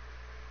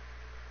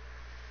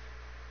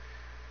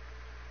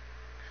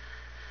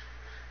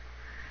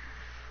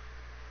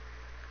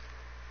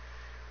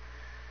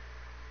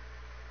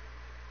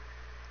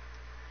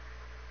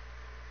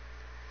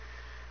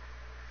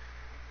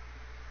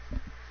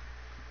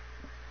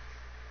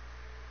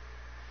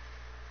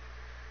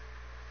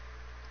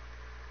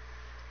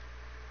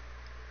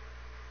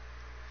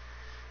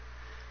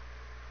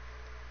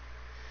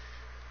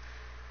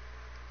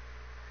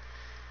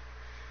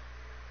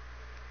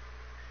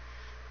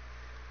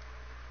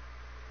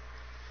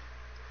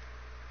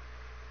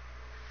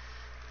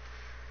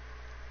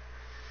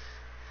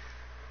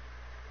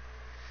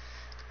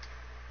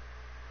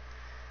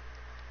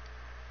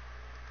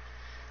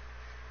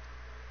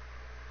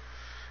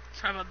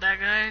 Sorry about that,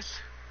 guys.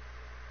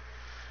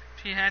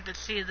 If you had to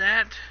see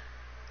that,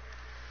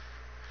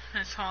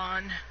 it's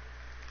on.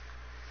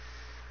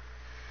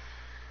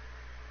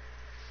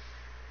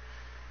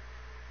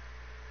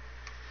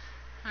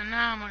 And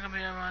now my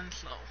computer runs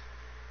slow.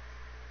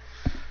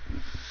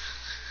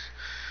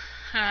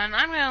 And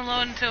I'm gonna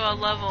load into a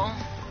level.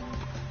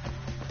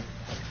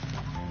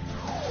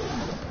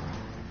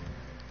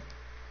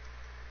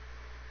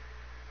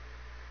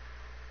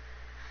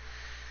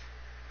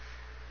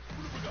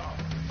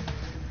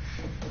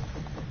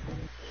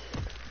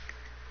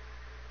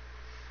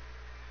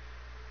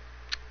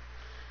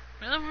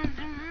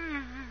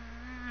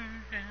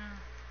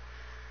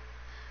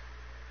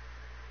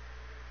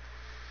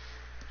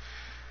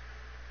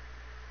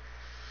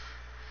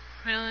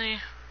 Really?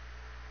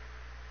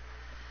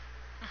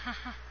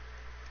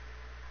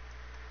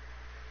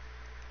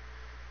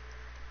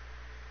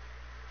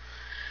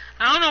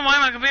 I don't know why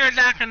my computer's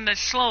acting this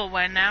slow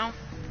right now.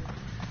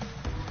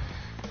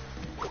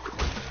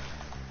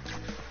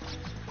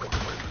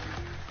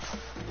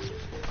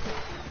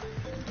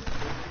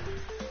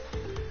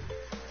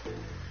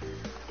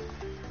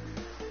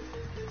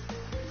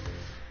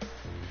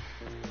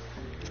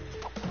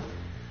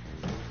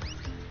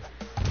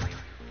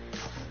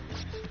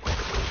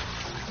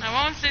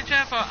 I won't stay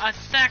there for a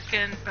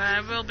second, but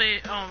I will be.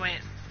 Oh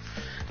wait,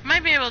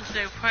 might be able to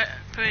do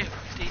pretty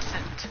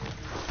decent.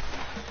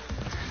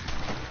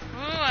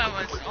 Ooh,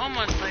 I was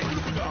almost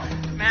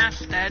like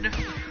mass dead.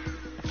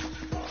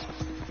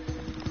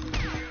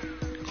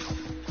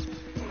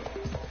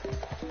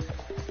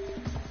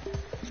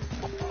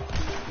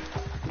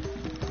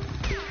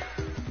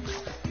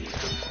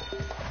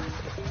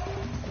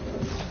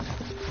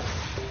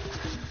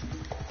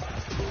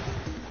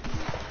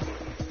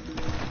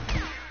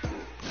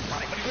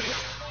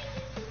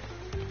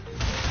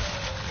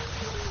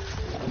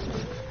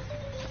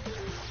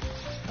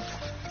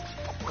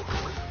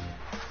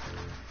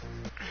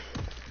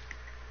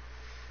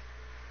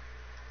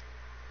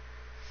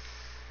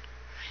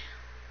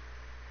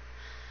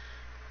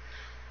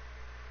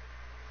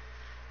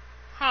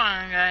 Hold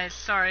on, guys.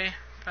 Sorry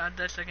about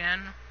this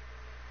again.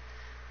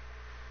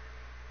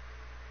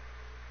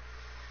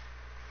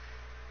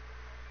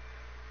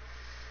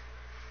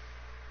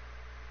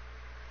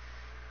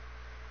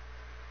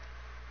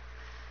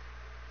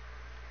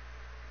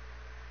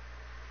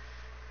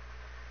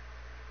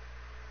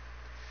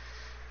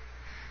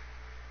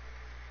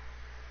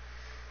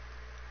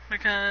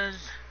 Because,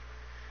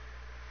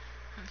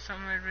 for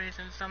some weird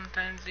reason,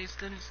 sometimes these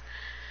things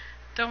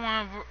don't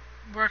want to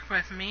work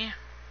with me.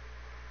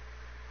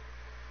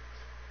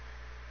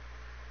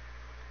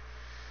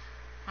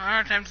 A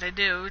lot of times they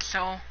do,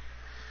 so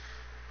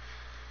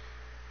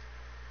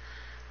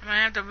I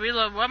might have to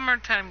reload one more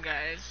time,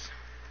 guys.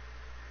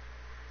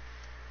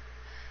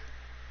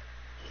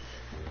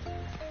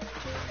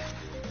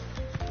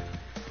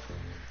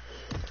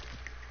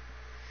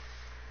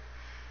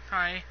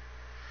 Sorry.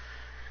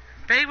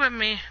 Bear with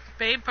me.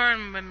 Bear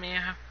with me.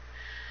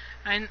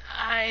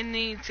 I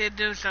need to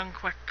do something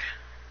quick.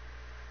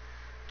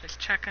 Just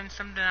checking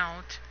something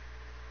out.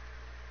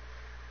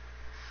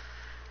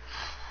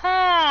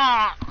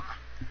 Huh.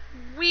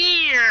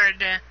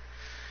 Weird. It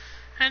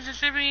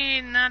should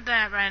be not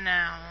that right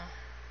now.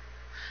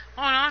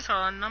 Oh, and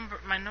also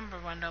my number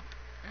went up.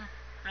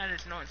 I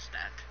just noticed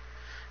that.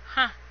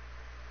 Huh.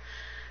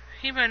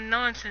 Even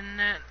noticing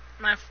that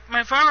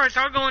my followers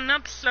are going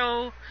up,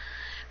 so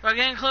we're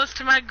getting close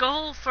to my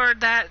goal for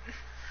that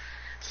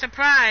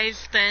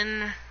surprise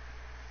then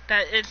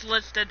that is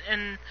listed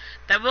and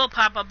that will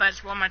pop up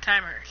as one of my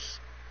timers.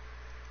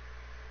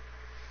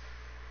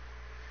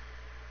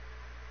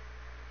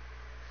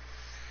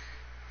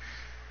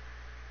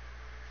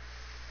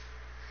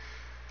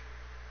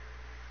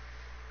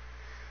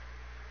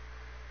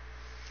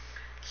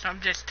 So I'm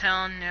just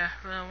telling you,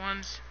 the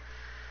ones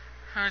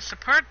who are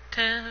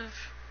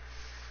supportive,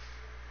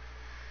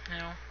 you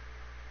know.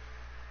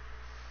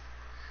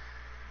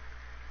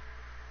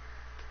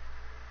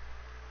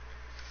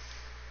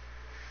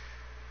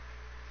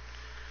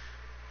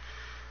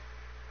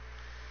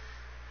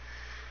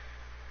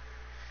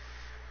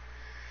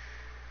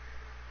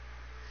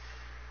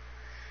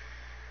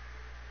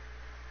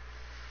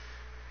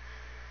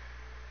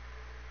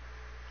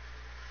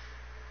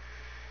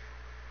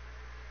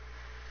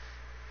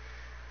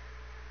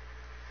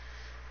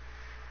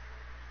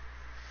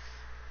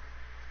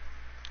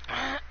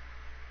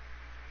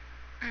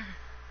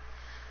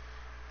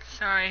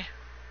 Sorry.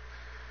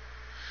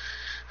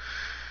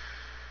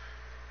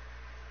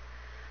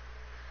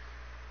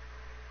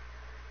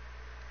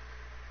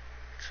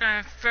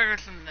 Trying to figure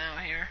something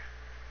out here.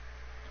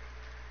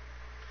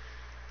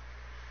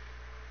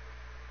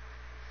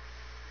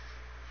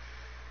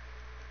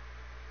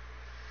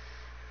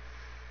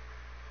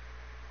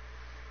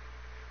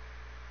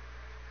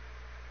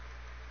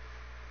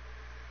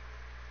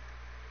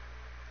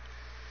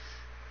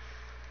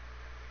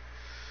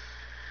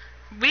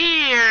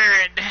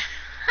 Weird.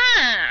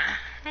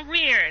 Huh.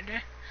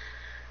 Weird.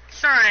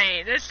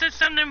 Sorry, there's just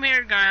something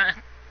weird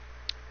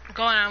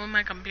going on with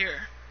my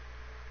computer.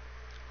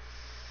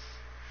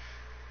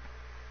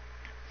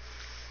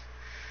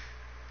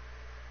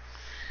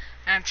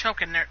 I'm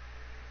choking there.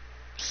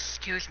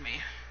 Excuse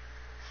me.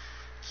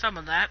 Some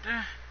of that.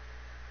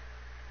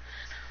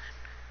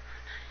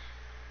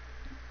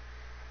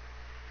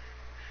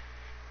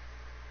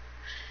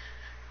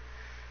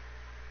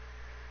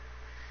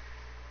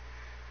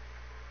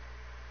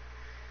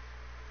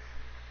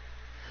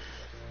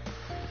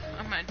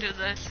 I might do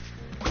this.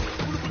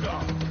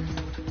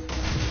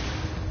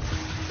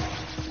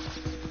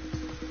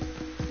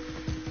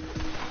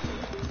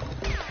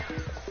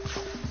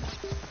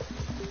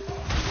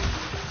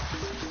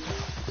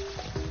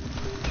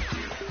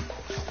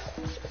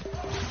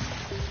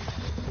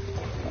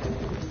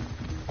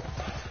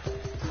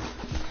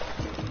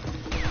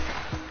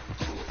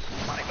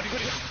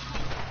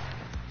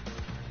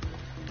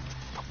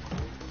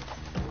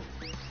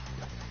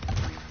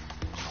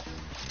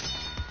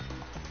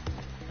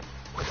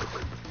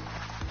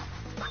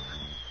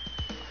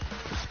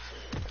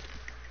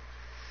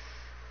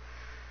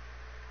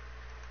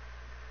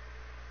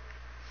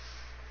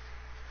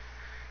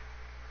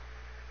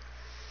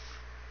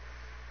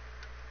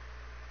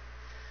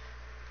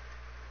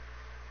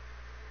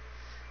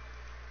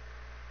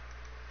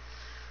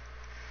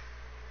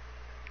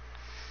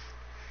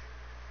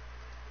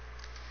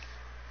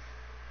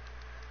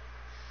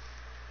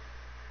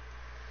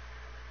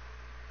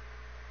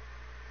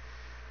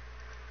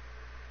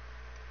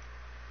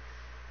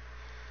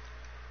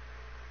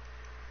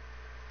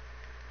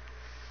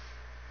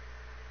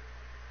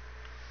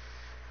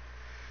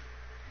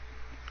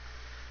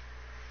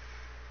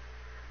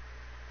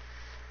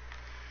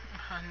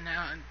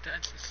 Now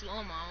that's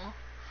slow-mo.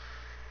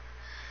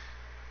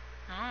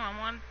 Oh, I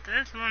want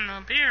this one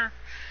up here.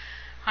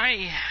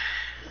 Hi.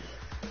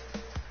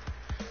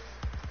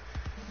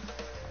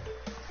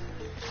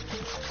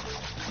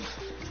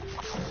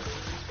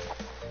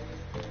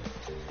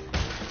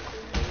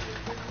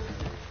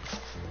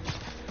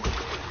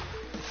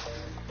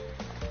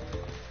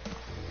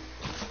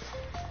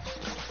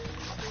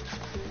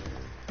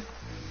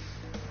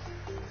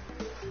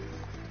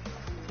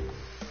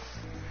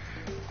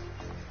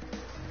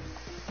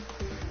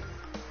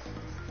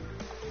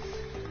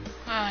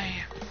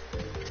 Hi.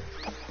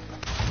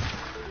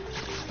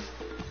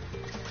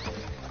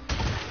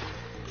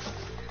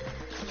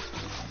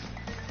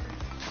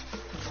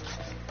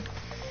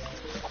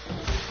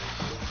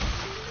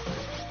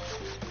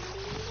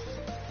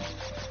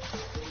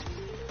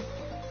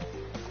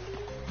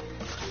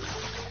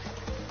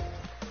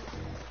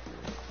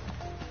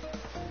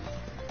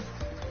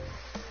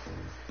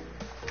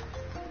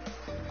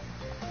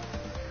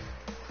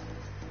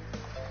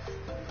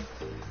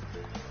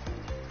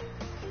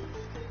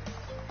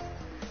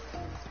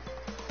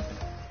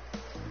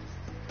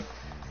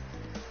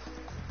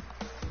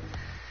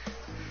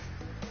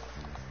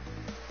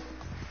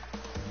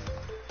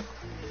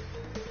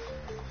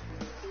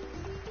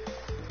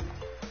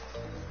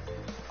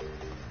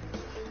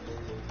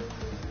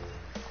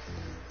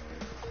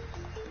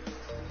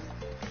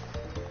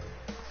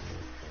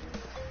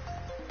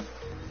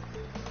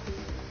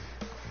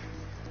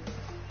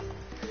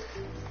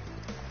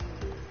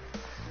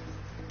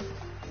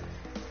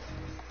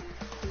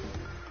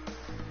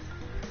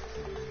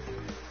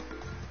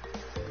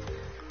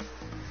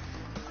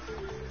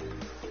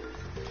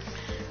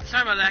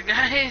 Sorry about that,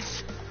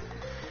 guys.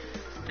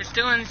 Just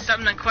doing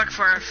something quick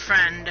for a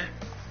friend.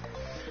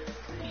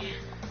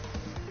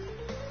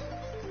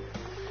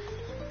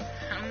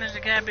 Sometimes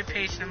you gotta be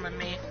patient with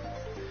me.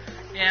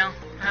 You know,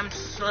 I'm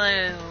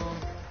slow.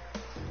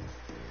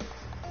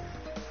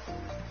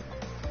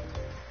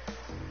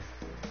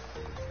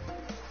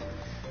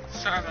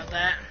 Sorry about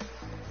that.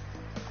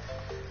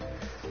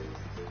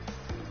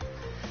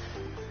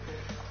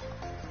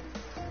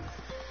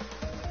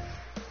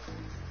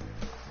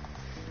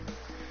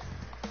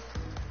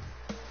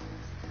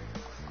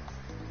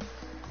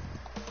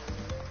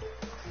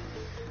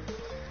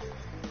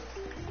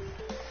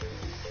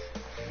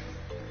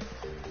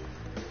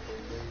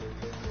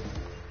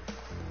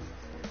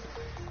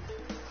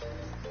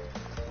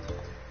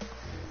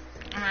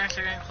 I'm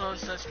actually gonna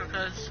close this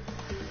because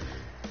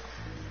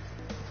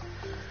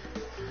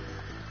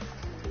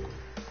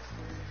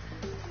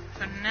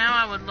for now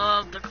I would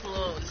love to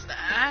close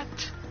that.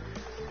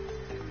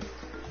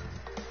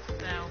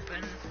 That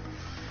open.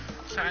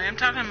 Sorry, I'm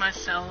talking to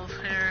myself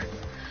here.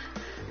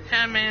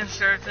 Can't make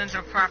sure things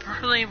are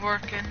properly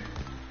working.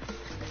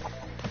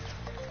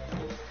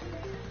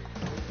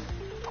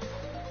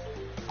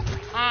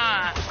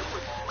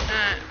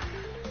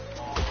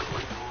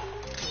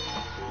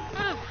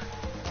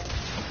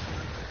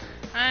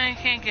 I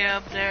can't get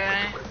up there.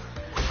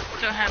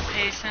 I don't have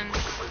patience.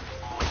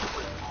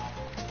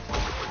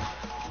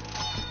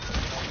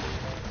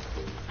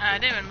 I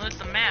didn't even lose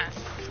the mask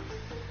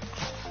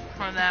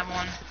for that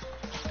one.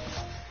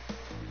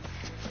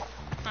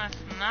 That's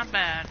not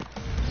bad.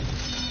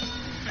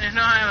 You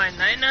know, I have like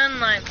 99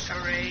 lives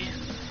already.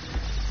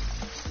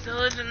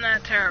 Still isn't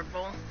that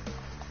terrible.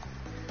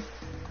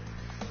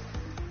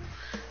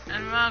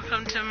 And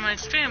welcome to my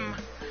stream,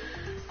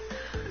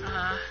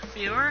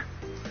 viewer.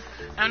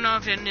 I don't know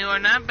if you're new or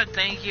not, but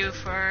thank you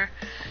for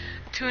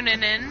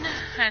tuning in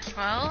as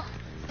well.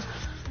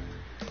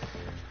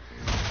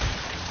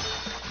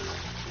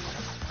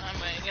 I'm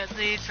gonna get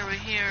these over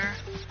here.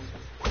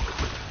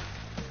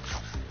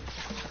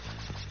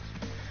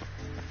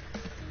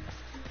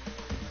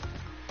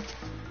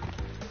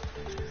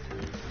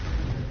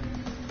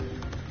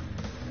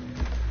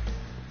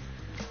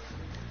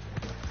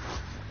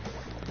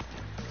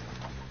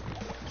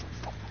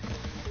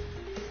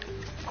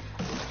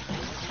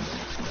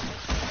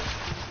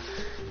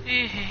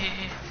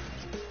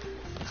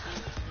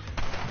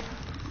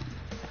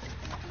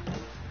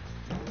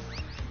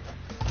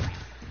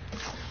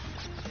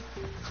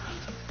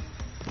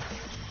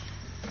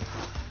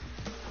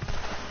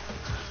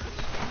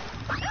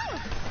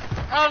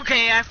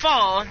 Okay, I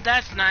fall.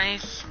 That's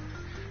nice.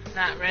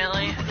 Not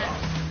really.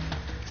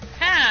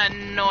 Kinda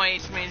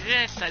annoys me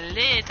just a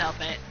little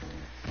bit.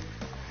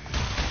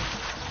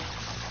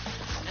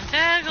 And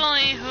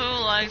technically,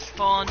 who likes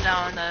falling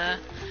down the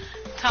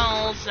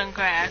tunnels and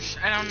crash?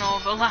 I don't know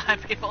if a lot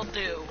of people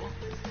do.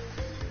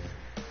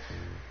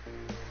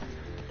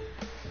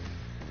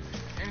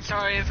 And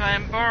sorry if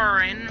I'm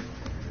boring.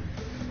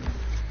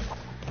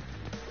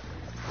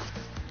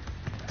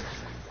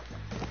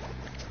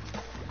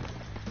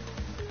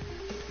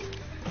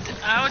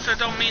 I also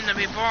don't mean to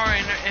be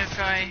boring if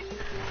I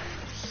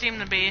seem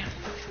to be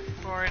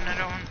boring. I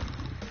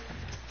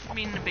don't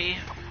mean to be.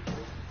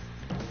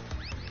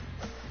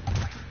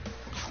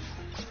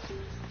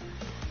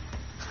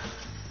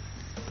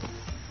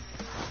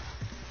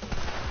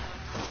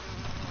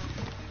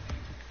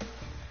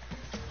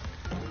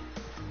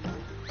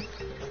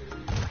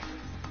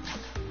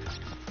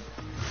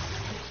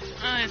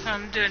 At least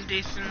I'm doing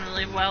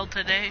decently well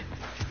today.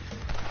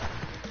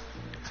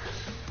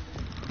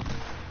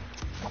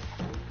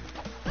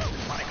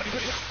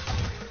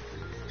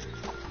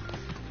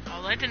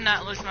 I did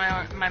not lose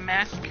my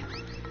mask.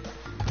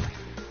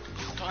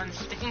 On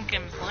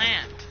stinking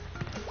plant.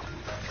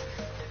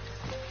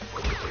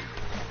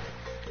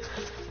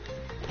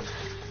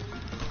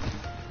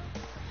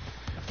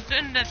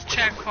 Doing this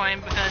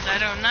checkpoint because I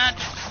do not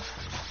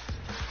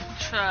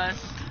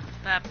trust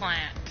that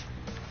plant.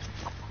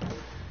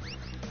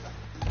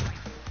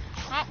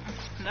 Oh,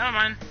 never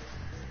mind.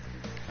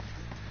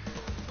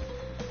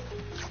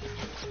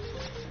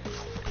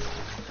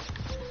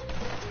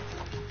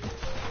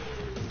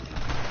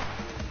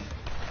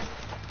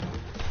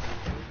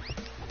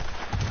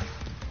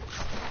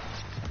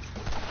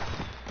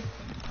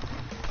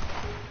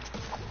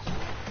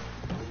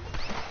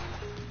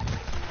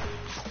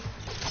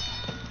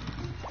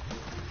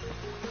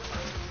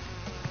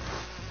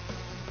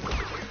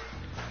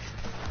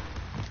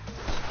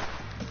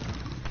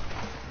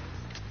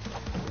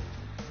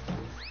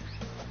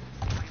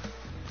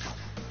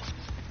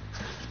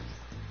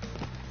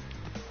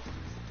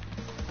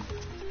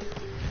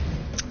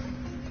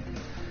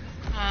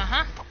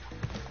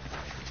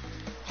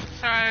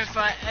 Sorry if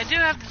I do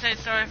have to say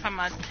sorry if I'm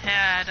a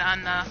tad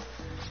on the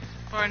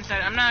boring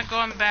side. I'm not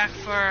going back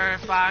for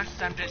box,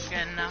 I'm just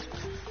getting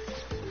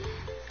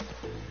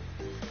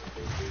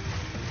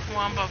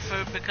Wampa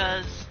food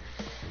because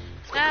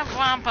that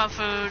Wampa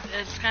food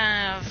is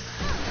kind of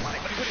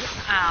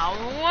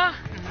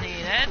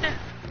needed.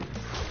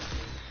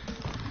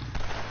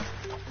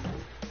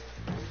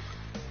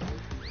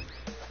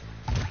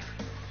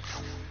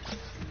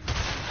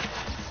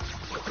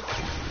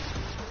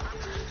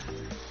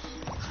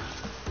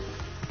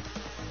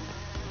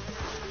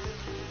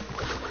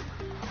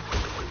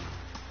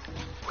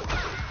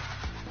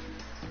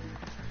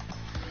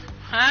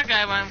 That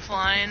guy went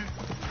flying.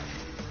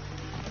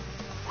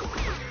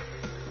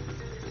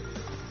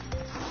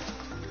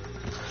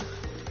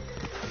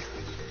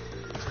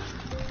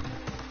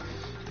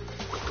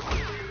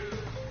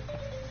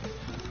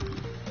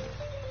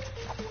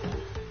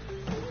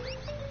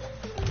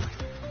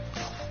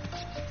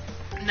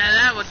 Now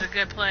that was a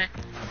good play.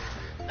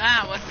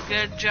 That was a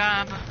good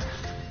job.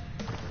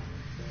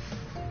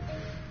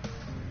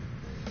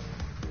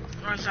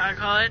 Or as I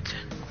call it,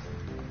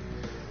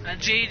 a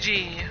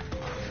GG.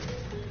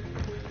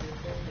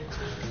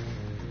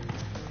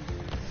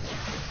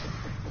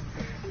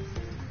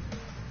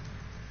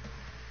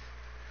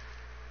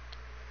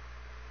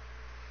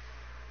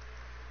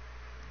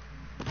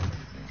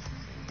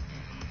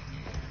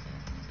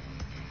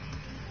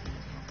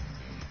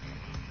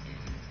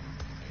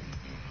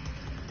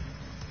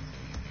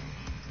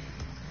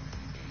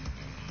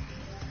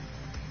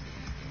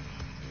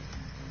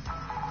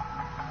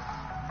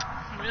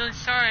 Really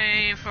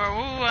sorry for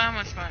I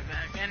almost went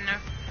back in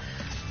there.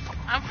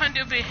 I'm going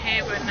to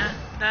behave and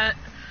that,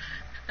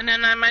 and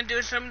then I might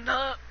do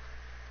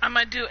I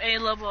might do A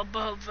level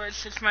above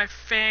versus my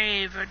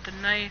favorite, the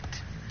night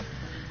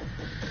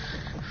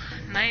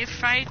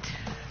fight,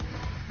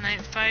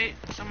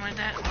 something like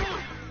that.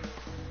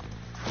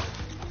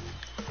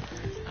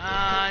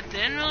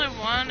 Didn't really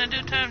want to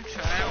do time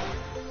trial.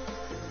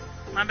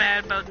 My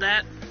bad about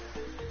that.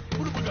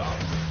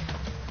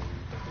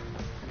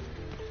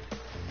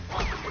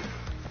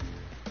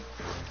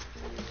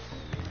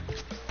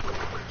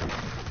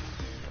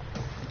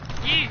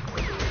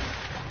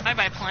 Bye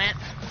bye, plant.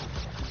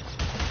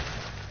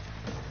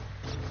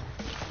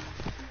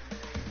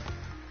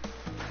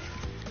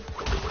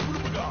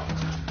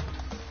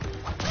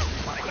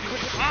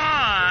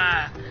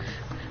 Ah,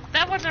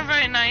 that wasn't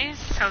very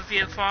nice of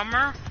you,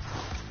 farmer.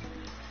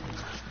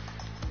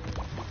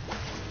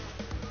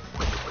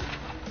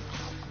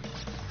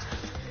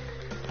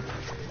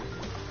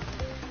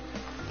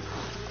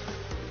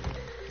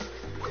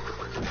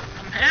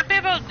 I'm happy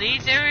about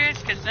these areas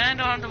because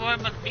then I don't have to worry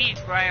about the beach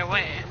right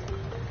away.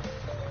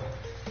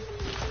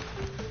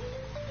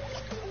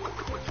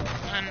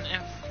 And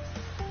if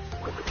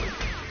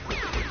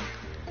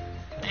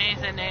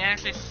anything, they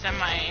actually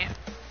semi.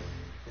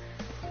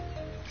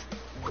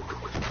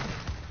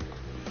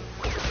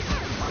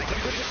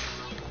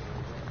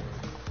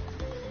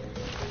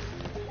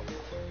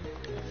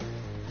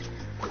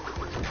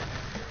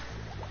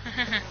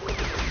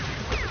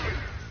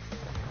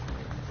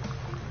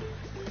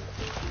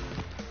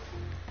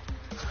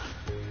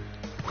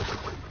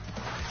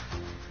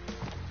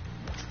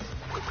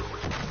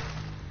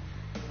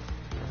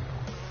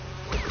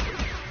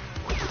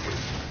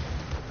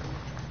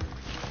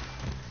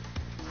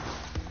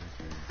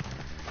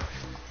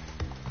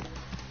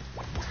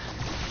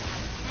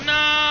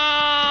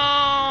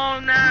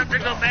 To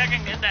go back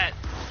and get that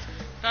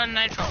done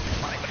nitro.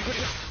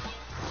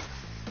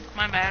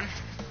 My bad.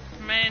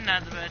 Maybe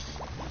not the best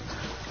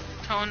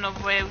tone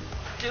of way of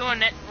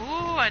doing it.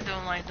 Ooh, I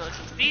don't like those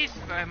speeds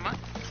very much.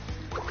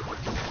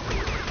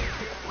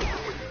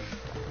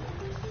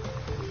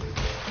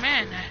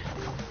 Man.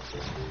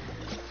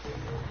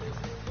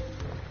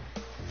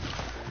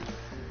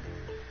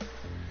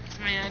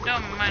 I mean, I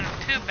don't mind them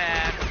too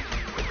bad.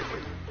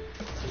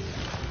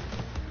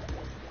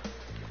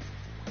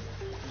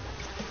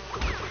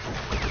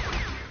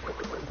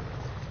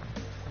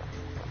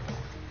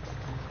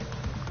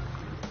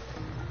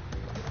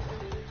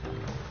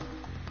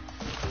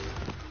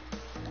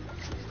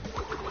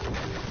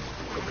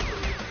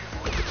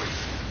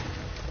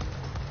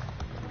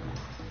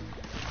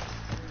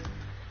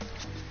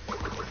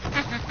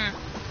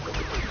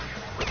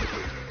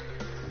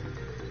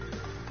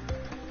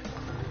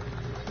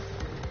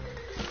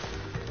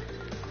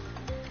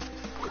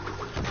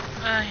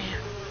 Yeah.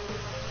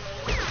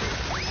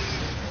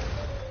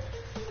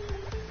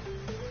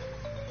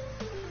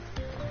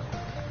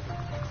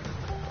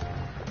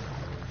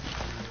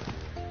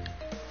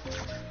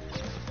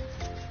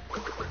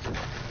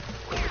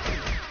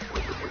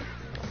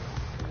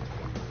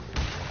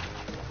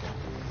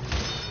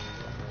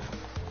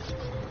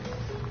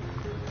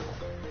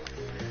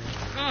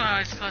 Ooh, I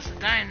was close to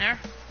dying there.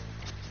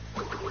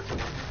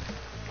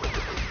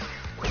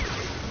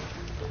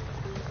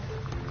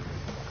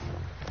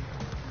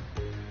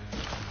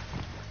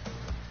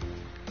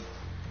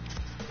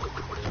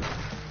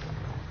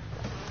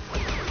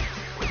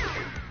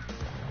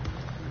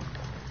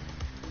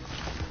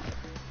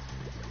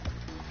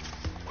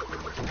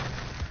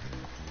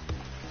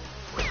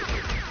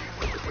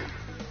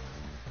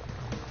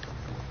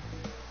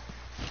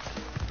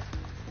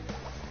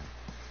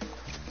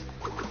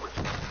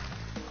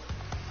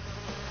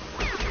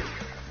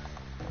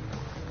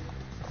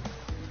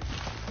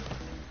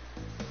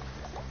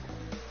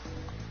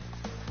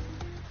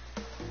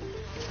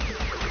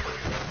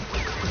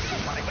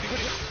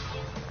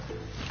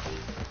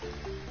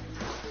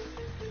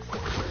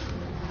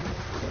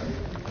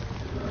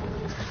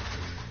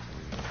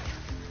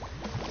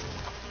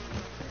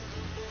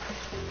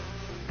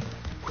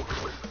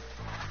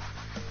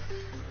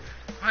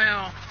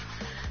 Well,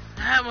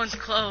 That was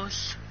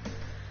close.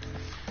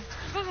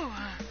 Whew.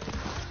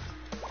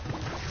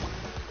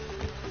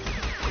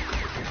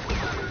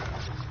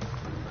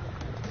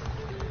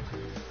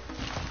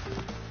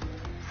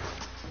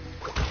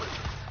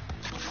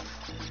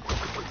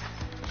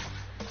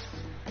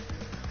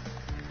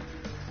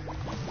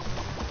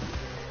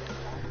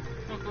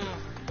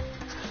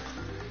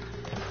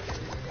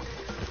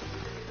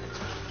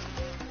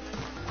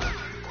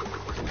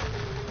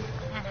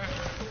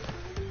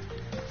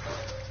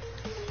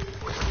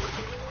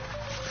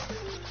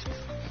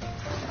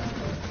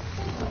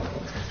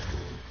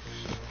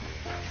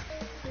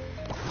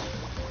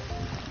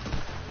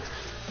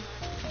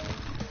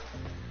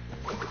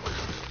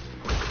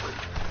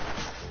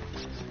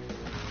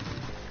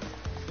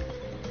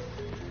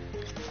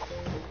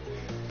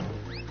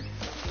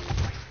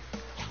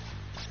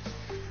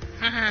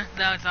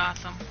 That was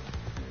awesome.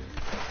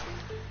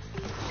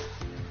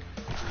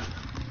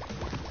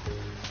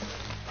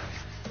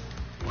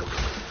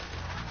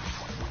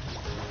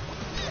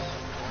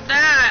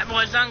 That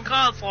was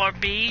uncalled for,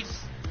 bees.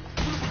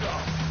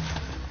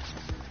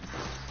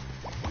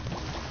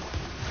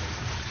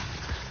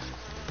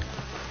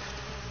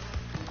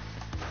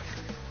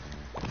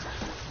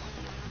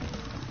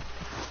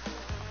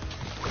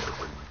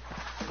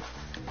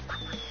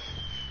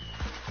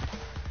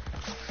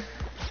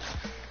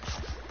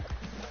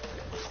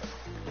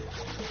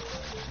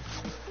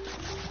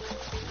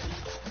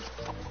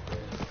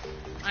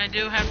 I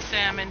do have to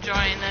say I'm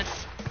enjoying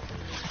this,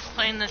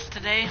 playing this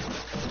today.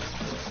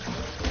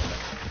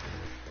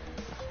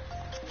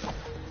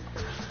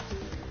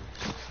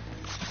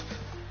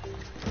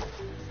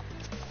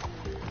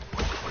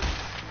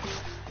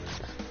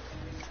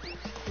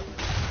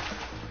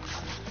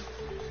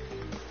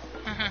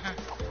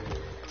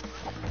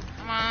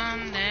 Come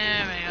on,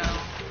 there we go.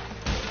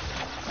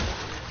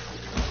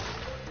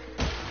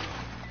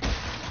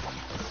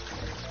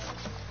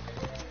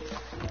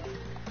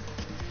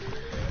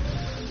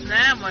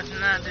 That was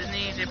not an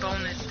easy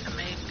bonus to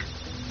make.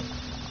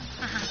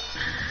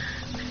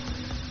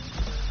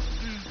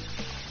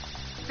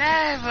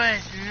 That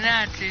was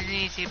not an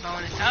easy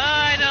bonus. Oh,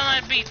 I don't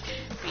like bees.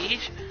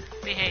 Bees?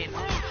 Behave.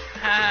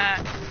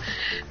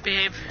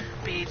 Behave,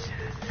 bees.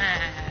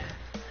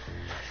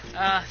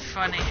 It's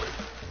funny.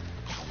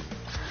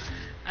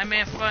 I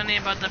mean, funny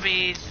about the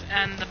bees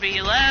and the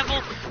bee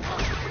level.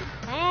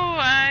 Oh,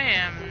 I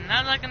am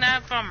not looking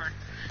at farmer.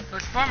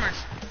 Those farmers.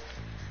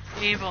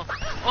 Evil.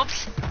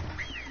 Oops.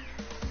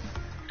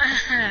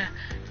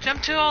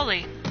 Jump to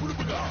Ollie.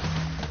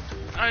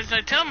 I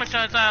told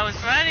myself I thought I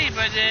was ready,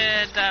 but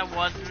that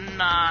was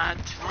not.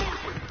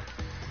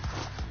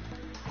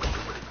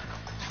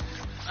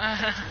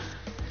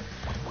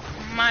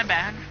 My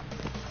bad.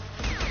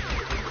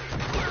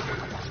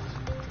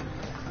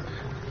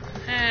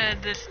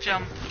 This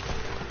jump.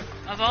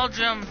 Of all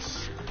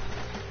jumps.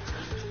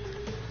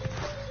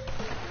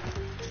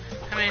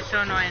 I mean, it's so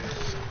annoying.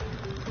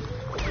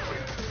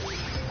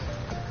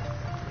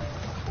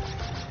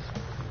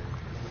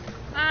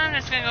 I'm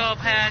just gonna go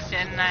past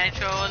it,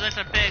 Nitro. There's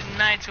a big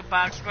Nitro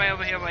box right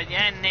over here with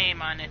your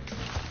name on it.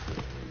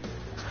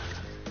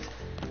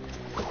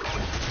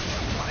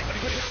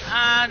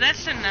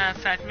 That's enough,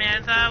 fact,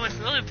 man. I thought I was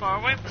really far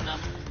away from them.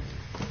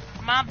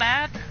 My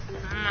bad.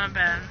 My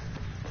bad.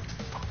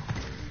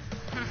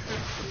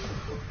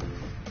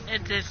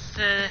 It just,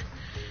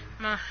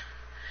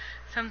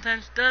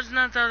 sometimes does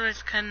not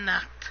always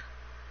connect.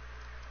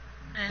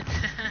 And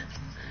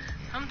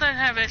sometimes I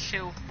have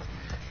issue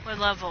with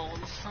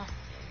levels.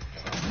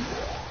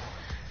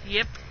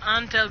 Yep,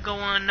 until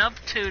going up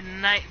to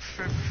night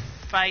for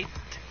fright.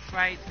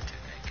 I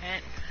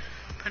can't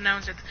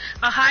pronounce it.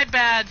 Hi,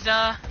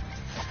 Badza.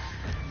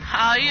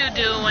 How you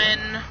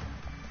doing?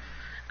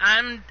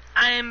 I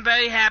am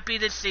very happy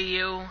to see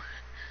you.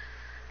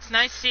 It's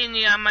nice seeing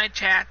you on my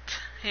chat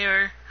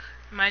here,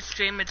 my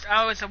stream. It's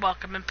always a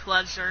welcome and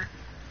pleasure.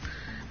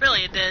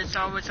 Really, it is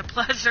always a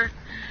pleasure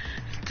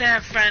to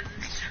have friends.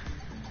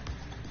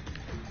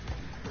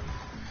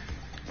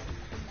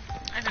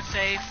 I can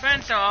say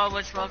friends are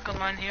always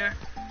welcome on here.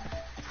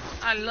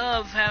 I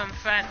love having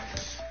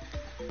friends.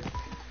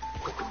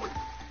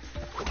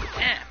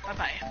 Yeah,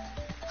 bye-bye.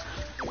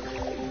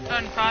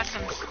 Fun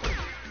possums.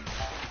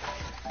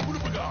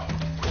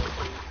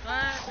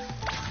 What?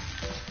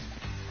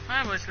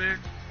 That was weird.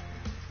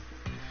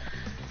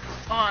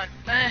 Oh,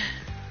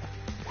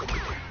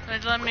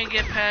 let me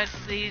get past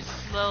these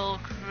little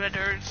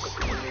critters.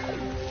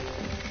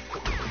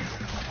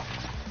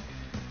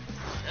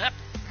 Yep.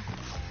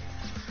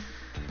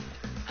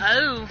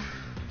 Oh.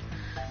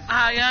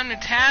 I got on the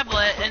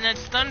tablet and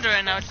it's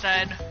thundering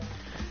outside.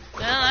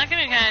 Well, that can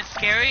be kind of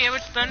scary. It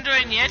was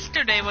thundering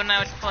yesterday when I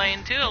was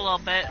playing too a little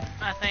bit,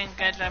 I think,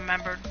 as I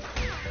remembered.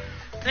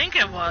 I think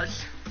it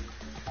was.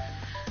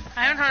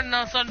 I haven't heard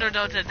no thunder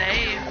though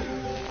today.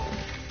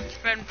 It's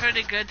been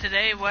pretty good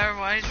today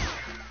weather-wise.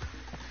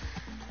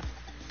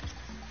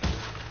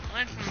 At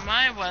least for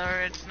my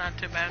weather, it's not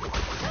too bad.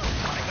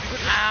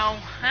 Ow.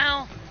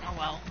 Hell. Oh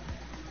well.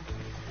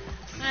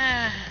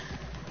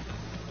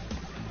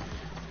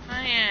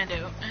 I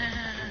do.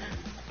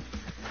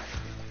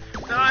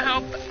 So I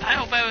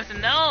hope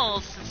everything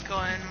else is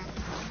going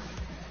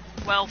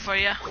well for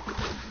you.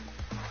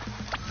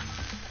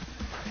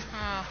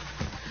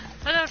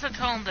 What else I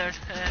told there?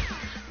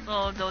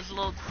 Those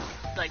little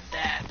like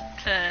that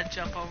to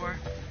jump over.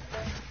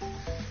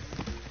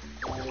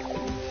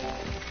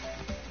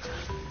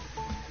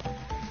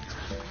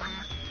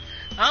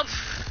 Oh,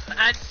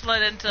 I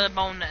slid into the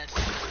bone nest.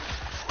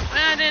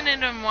 I didn't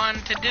even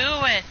want to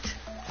do it.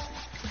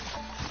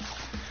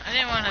 I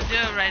didn't want to do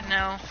it right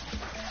now.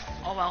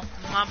 Oh well,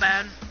 my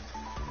bad.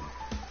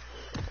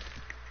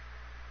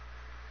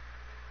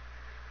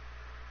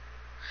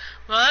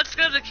 Well, that's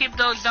good to keep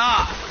those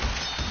off.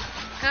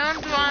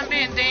 Don't want to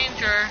be in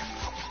danger.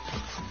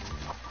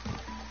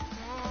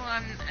 Oh,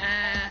 I'm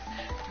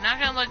not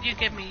gonna let you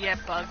get me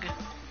yet, bug.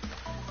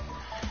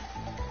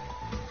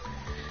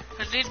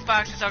 Because these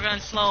boxes are gonna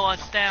slow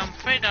us down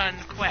pretty darn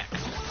quick.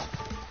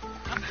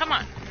 Oh, come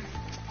on.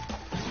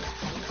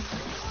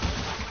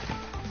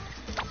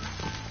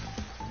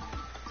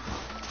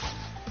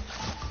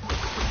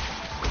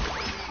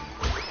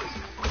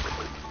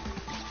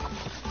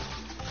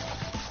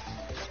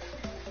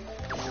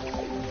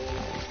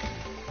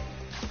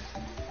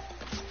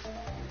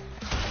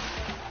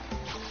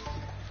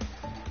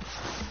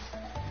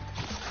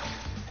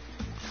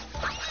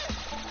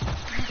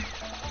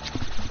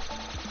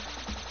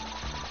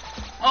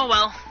 Oh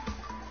well.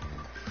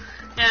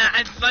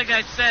 Yeah, like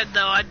I said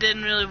though, I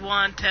didn't really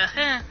want to.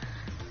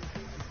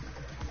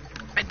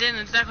 I didn't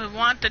exactly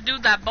want to do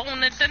that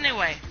bonus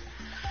anyway.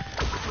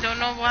 Don't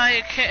know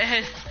why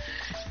it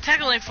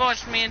technically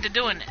forced me into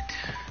doing it.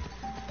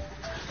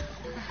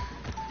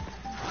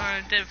 Or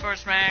it did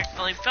force me to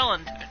actually fell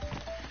into it.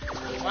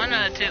 One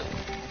out of two.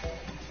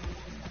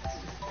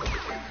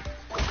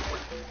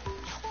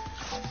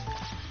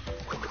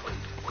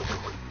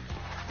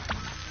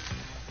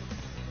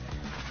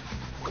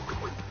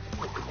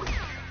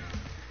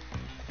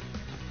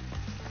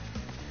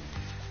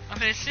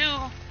 Okay, Sue.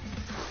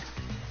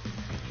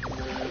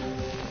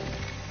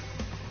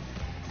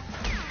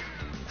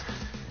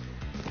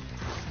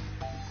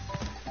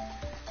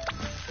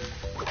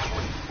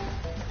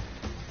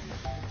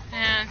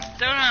 And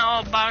they're not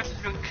all boxes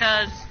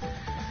because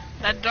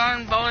that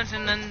darn bonus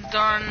and then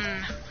darn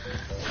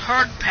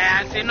hard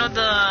path, you know,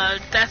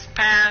 the death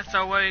path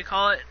or what do you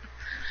call it?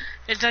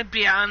 It's like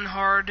beyond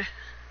hard.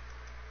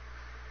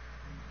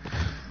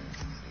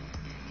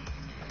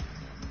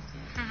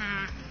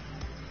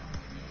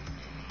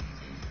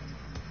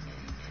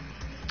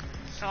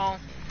 So,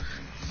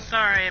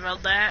 sorry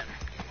about that.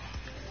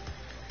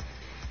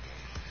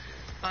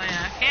 Oh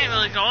yeah, I can't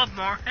really go up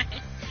more.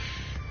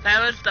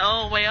 That was the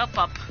whole way up.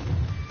 I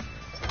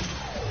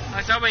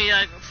was already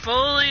like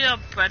fully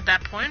up at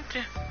that point.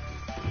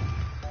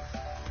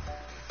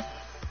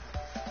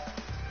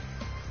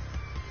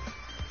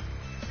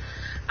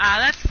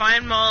 That's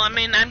fine. Well, I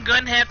mean, I'm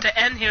going to have to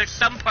end here at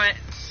some point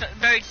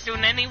very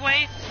soon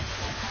anyway.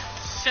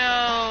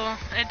 So,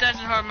 it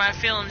doesn't hurt my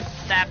feelings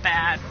that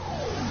bad.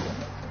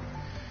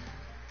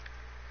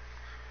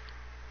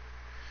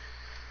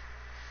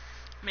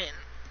 Man,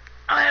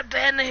 I'll have to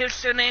end here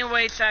soon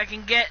anyway so I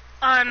can get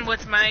on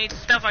with my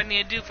stuff I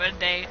need to do for the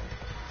day.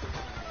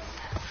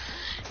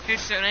 Here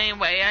soon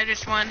anyway. I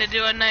just wanted to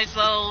do a nice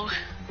little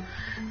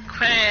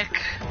quick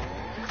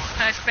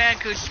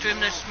bandicoot stream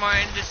this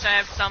morning just to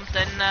have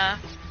something,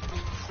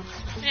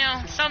 you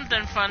know,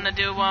 something fun to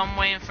do while I'm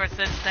waiting for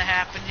things to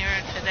happen here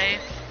today.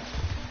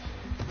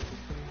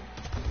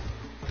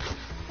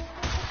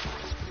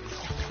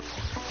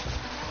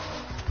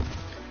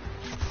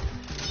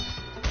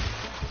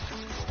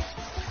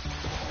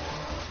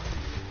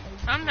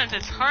 Sometimes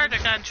it's hard to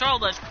control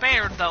this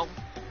bear, though.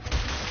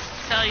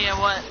 Tell you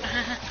what.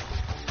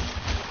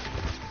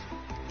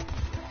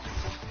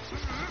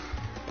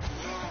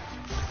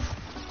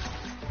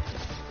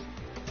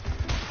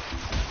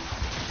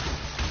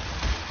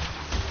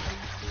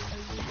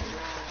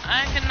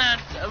 I cannot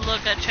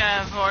look at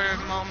chat for a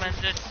moment.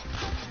 Just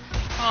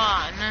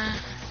on.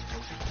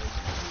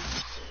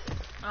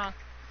 Oh.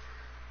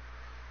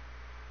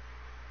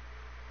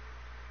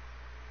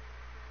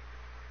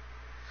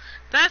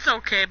 That's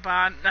okay,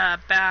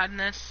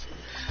 badness.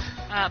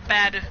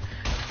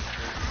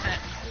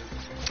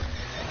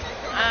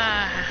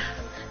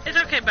 It's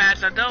okay, bad,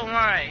 so don't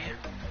worry.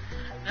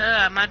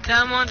 My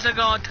tongue wants to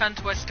go a tongue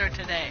twister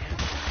today.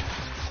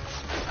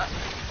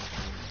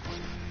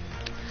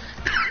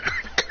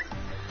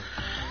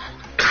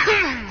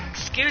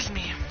 Excuse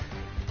me.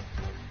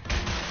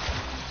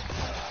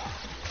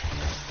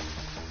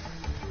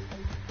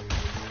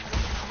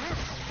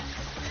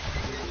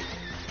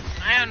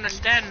 I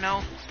understand,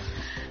 no.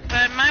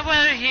 But my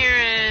weather here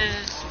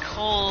is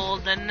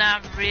cold and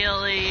not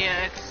really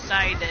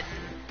excited.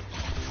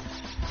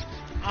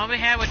 All we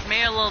had was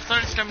maybe a little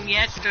thunderstorm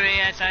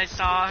yesterday, as I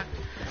saw.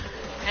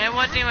 And it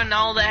wasn't even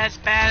all as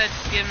bad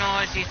as, you know,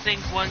 as you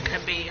think one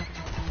could be.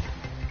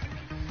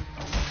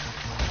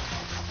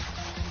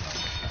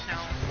 No.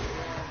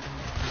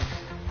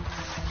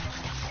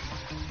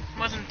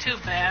 Wasn't too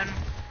bad.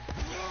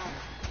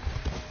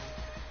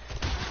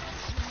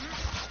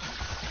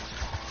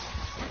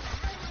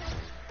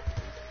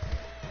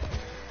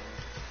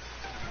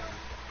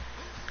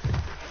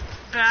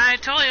 I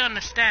totally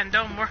understand.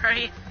 Don't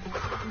worry.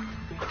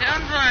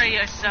 Don't worry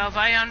yourself.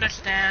 I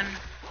understand.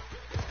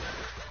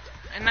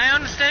 And I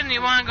understand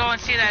you want to go and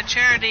see that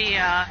charity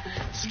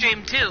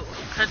stream too,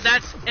 because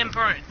that's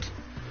important.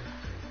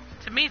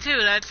 To me too,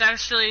 that's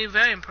actually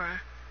very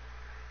important.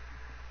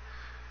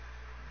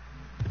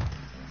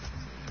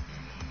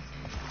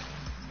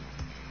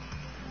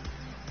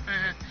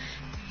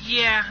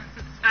 Yeah,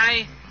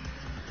 I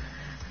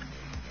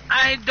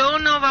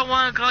don't know if I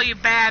want to call you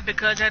bad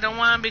because I don't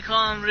want to be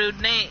calling rude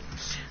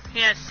names.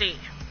 Yeah, see.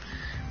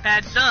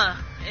 Bad sir.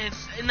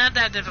 It's not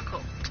that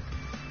difficult.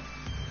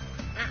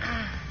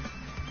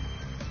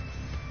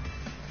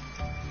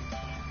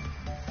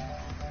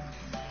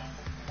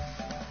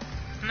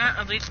 Not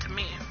at least to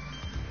me.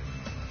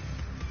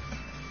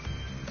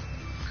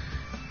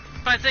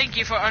 But thank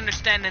you for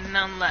understanding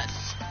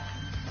nonetheless.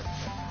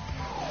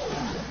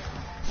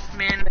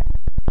 Man,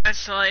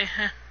 especially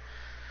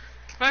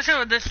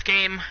with this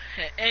game,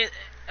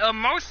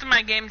 most of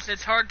my games,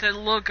 it's hard to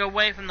look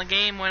away from the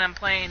game when I'm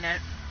playing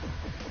it.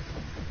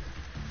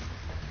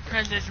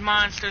 Because there's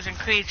monsters and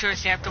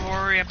creatures you have to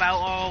worry about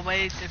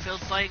always, it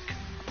feels like.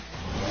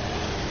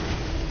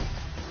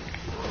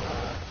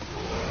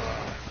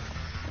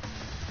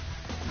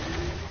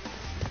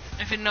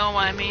 If you know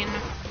what I mean.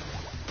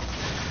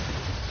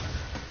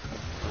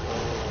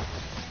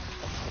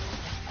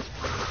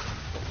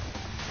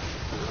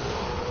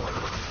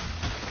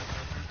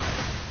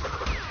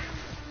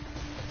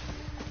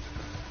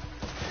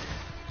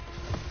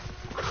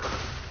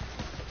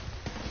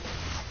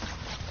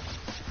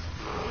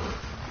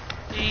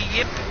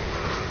 Yep.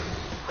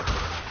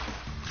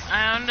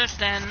 I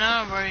understand,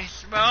 no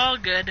worries. We're all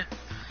good.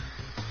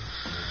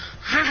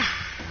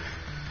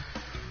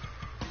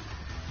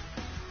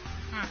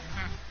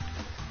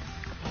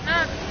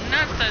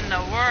 Nothing to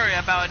worry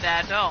about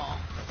at all.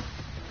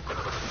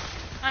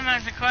 I'm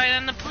actually quite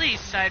on the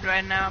police side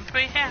right now. I'm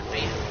pretty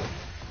happy.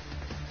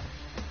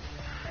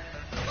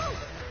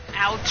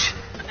 Ouch.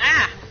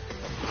 Ah!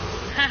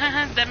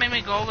 That made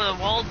me go over the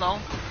wall though.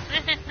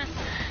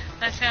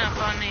 That's kind of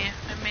funny.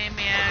 It made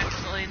me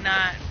actually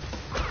not.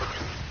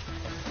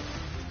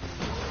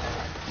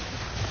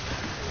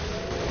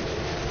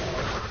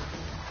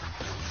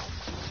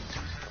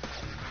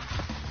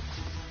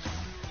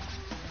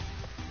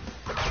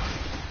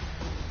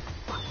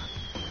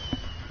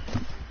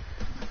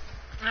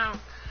 No.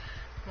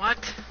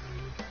 What?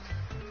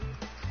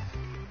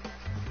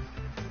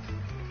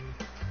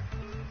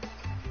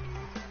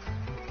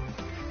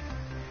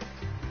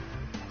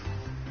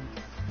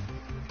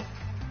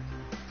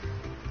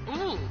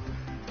 Ooh.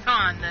 Come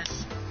on,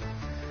 this.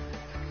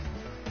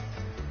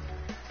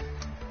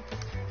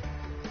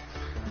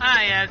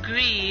 I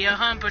agree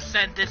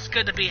 100%. It's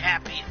good to be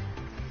happy.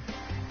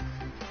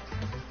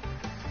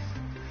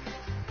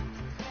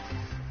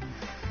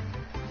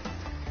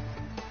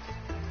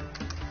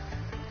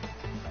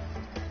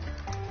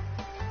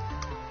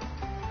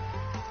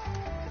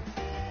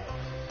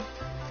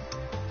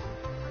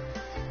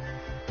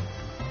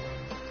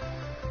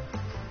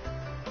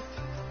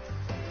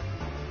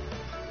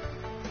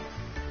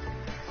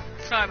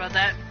 Sorry about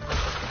that.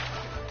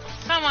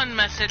 Someone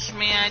messaged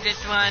me. I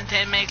just wanted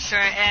to make sure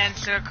I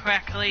answer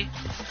correctly.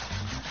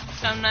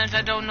 Sometimes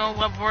I don't know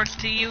what words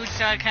to use,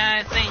 so I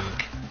kind of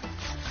think.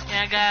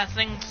 Yeah, I gotta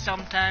think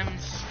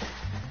sometimes.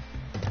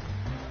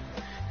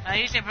 I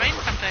use your brain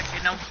sometimes,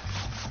 you know.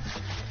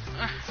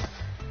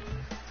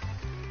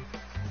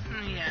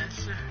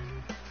 Yes.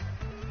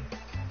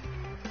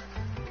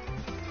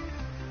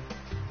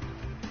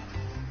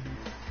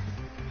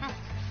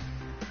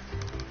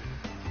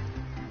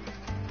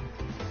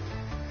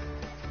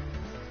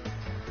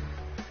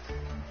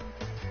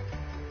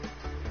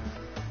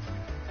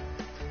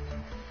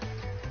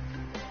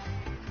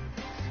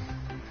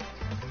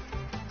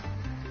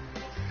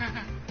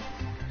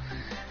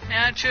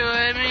 Yeah, true.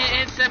 I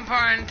mean, it's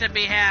important to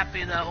be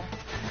happy, though.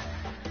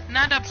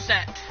 Not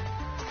upset.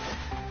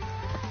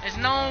 There's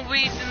no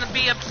reason to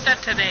be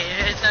upset today.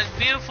 It's a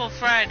beautiful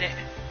Friday.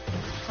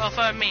 Well,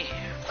 for me.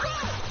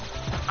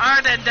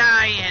 Arda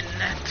dying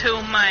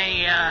to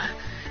my,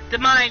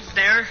 demise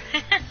there.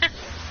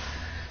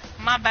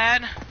 My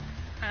bad.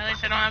 At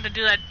least I don't have to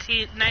do that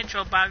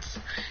nitro box.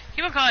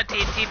 People call it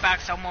TNT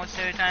box almost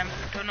every time.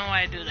 Don't know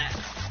why I do that.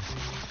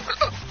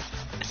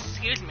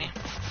 Excuse me.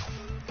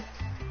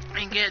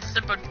 And get a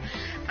sip of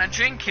my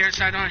drink here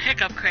so I don't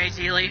hiccup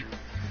crazily.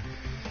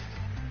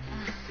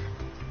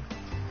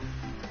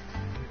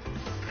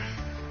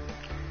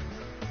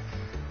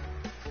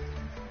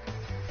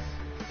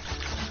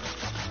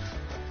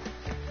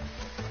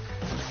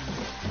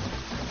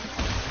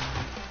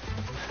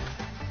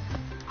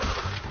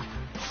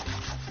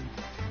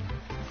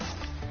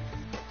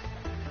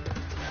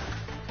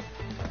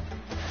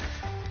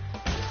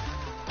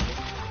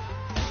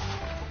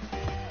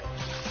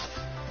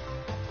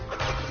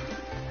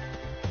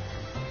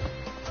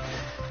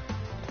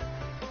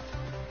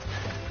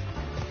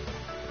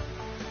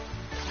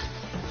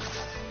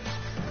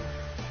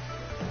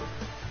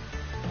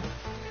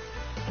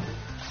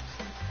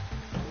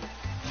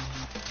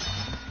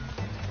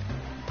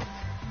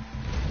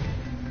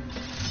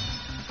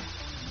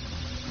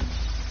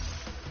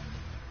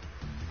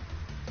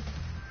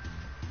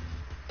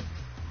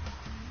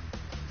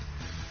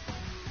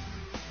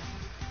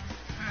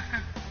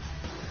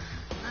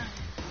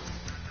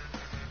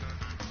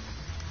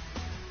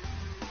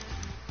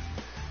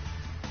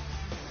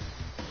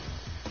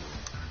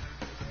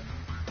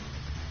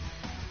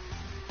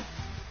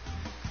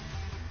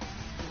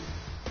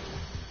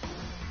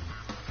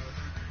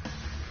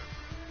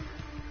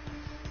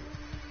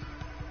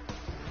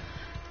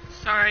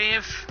 sorry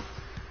if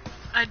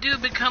I do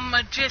become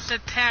a just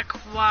attack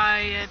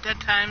Y at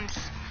times.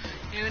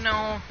 You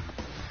know,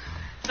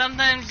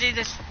 sometimes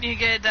you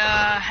get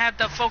have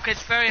to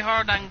focus very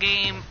hard on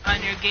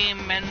your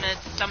game, and it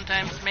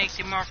sometimes makes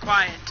you more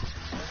quiet.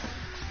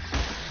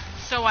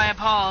 So I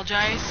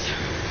apologize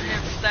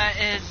if that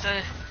is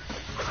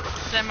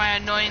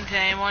semi-annoying to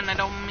anyone. I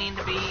don't mean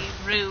to be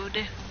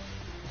rude.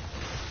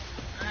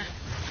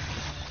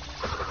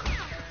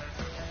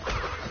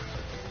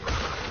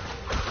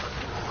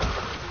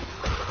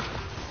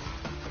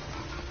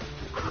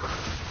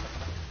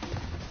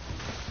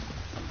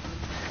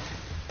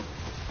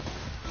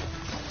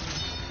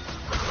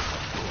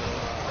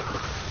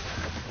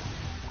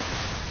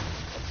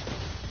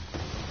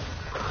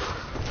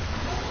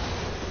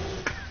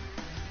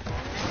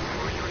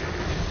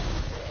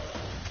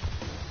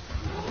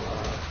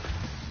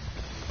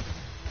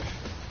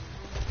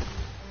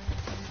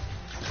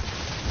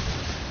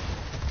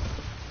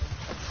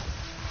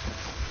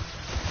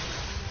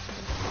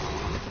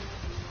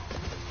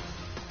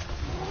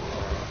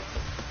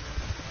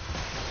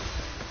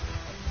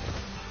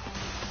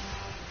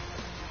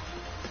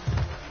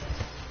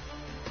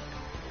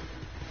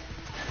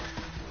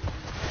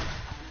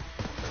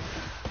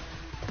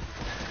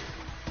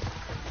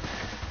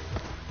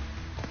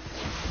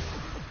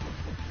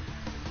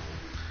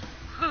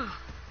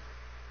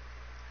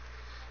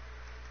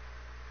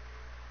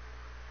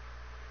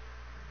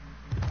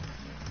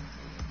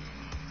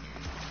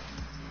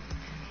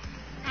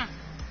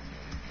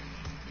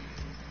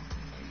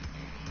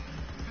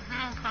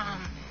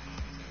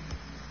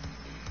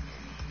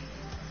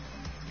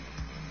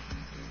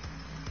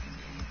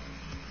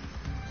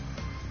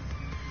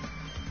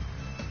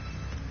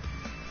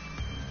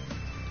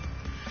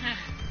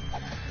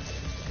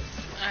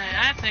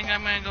 I think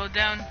I'm gonna go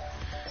down.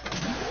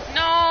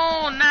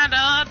 No, not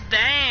up,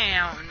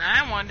 down.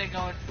 I want to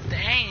go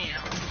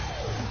down.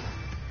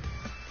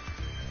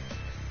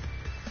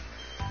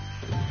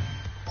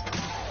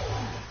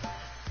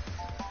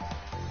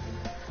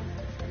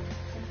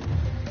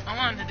 I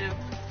wanted to do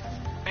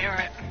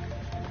Barrett.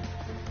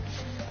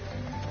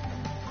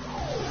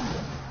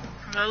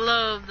 I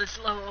love this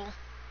level.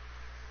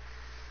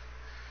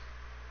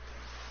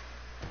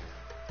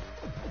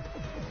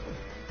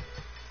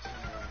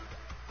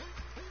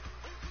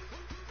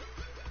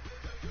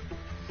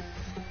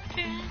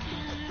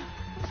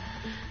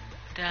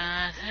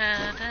 Da,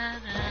 da, da,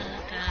 da,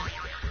 da, da,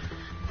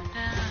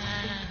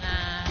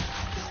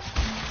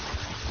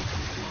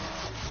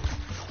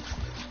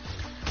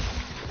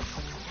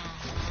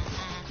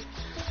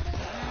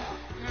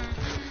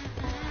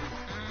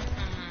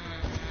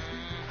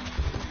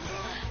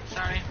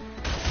 Sorry.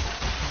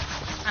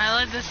 I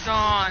like this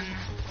song.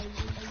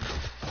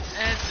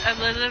 It's a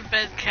little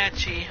bit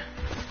catchy.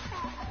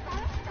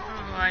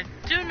 Oh, I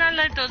do not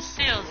like those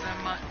seals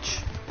that much.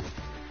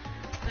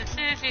 The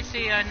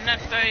CCC are not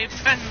very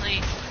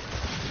friendly.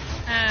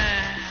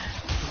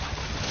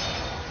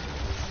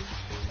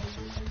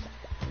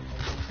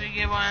 You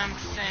get what I'm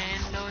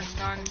saying? Those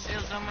darn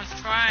seals almost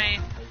try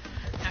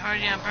to hurt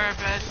you on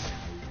purpose.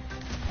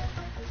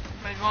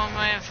 But going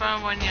way in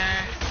front when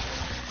you're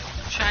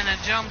trying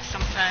to jump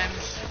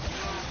sometimes.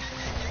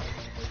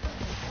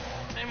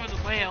 Same with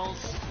the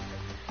whales.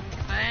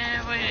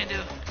 But what are you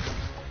gonna do?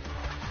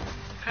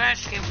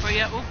 Crash game for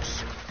you.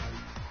 Oops.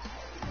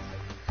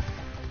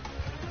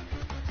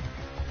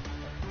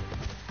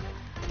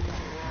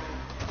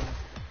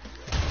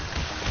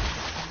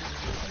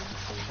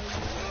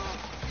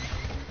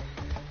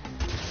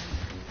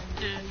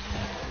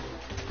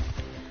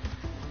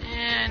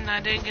 And I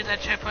didn't get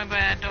that checkpoint, but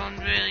I don't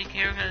really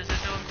care because I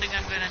don't think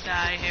I'm gonna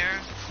die here.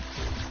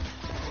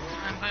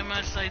 I'm pretty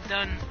much like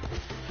done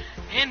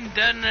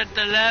at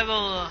the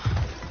level.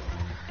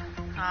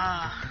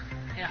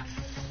 Yeah.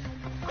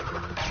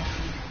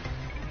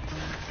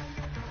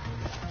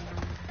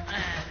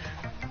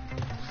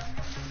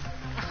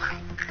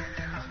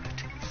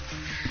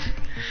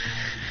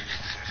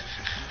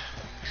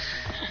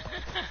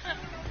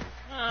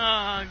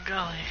 Oh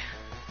golly.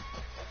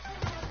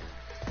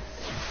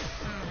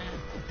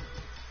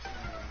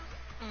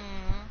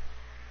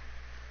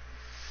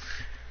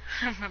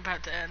 I'm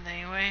about to end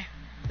anyway.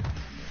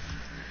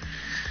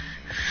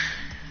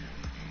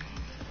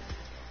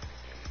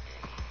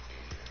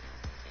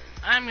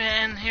 I'm gonna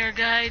end here,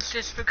 guys,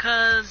 just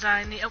because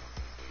I need.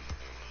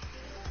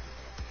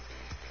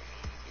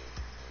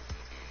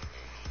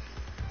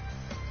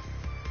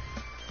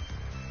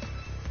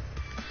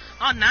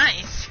 Oh,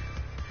 nice.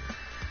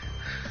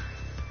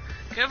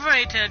 Give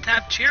away to the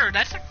top tier.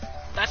 That's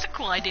a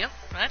cool idea.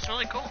 That's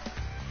really cool.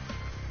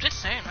 Just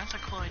saying, that's a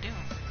cool idea.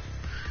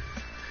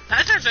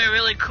 That's actually a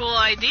really cool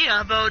idea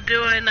about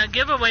doing a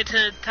giveaway to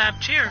the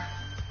top tier.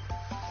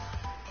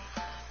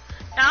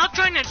 Now, I'll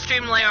join your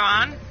stream later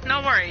on.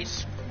 No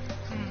worries.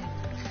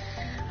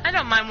 I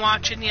don't mind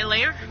watching you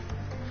later.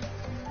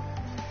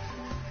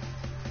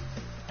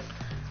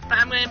 But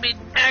I'm going to be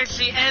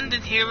actually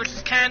ended here, which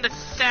is kind of the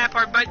sad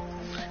part. But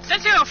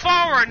since you're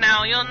forward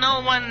now, you'll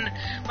know when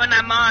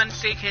I'm on,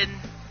 so you can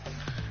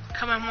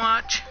come and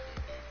watch.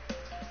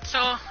 So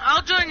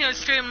I'll join your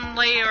stream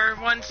later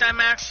once I'm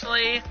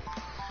actually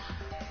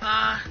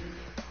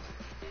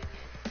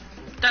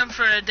done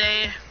for the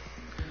day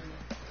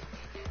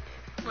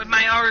with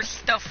my other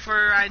stuff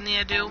for I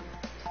need to do.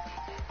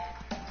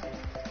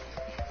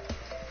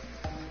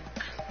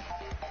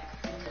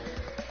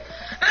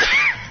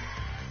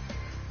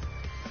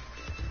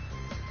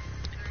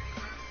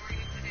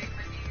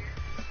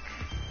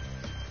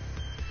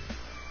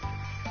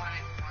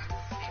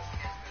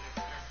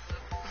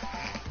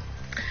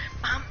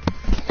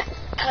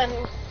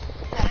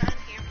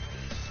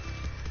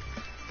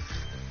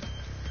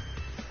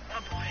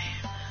 Oh boy.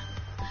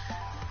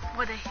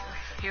 Would they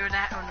hear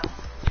that or no?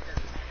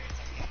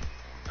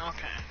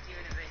 Okay.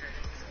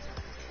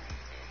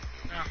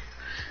 Oh.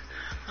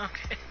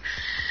 Okay.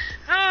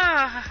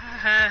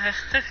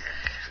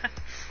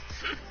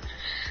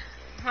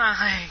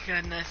 My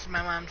goodness,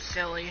 my mom's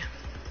silly.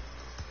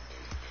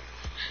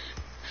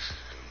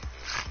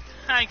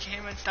 I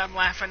can't even stop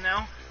laughing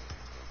now.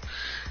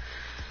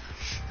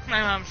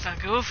 My mom's so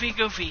goofy.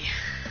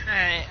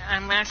 Alright,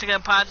 I'm actually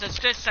gonna pause this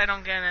just so I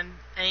don't get in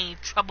any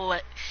trouble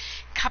with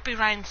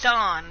copyright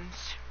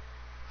songs.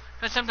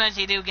 But sometimes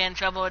you do get in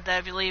trouble with that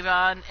if you leave it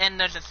on and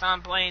there's a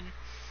song playing.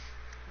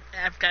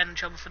 I've gotten in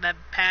trouble for that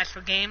past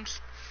for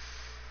games.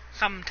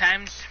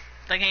 Sometimes.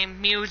 The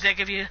game music,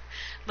 if you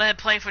let it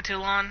play for too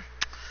long.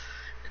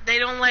 They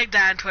don't like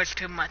that on Twitch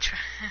too much.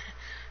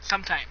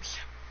 Sometimes.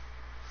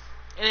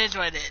 It is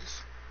what it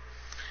is.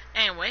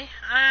 Anyway,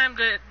 I'm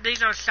good.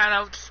 These are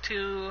shoutouts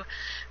to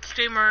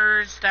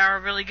streamers that are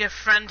really good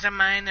friends of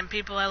mine and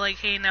people I like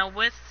hanging out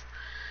with.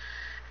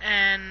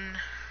 And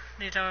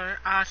these are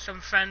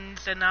awesome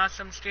friends and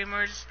awesome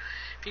streamers.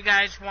 If you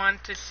guys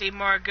want to see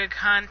more good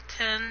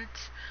content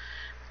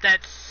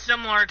that's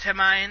similar to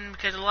mine,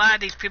 because a lot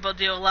of these people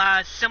do a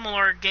lot of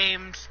similar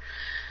games,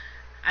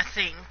 I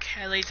think,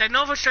 at least. I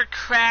know for sure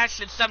Crash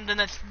is something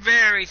that's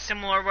very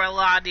similar with a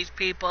lot of these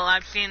people.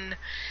 I've seen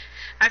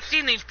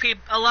these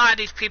people, a lot of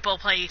these people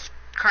play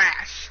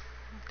Crash.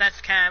 That's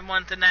kind of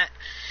one thing that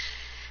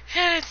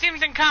it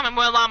seems in common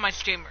with a lot of my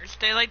streamers.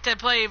 They like to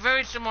play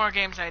very similar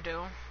games I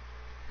do,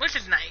 which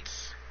is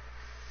nice.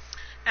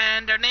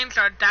 And their names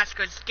are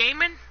Daskers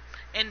Gaming,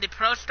 Indie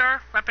Pro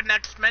Star, Weapon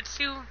X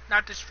Metsu,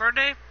 Nartis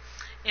Verde,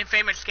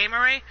 Infamous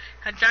Gamer Ray,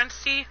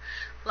 Kajansi,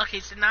 Lucky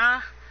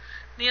Sana,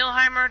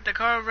 Neilheimer,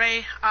 Dakota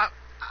Ray,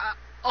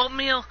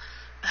 Oatmeal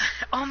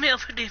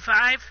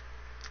 55,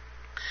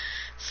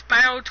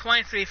 Spiral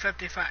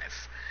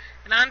 2355.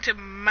 And on to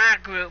my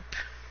group.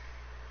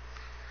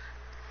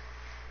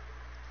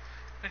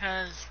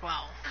 Because,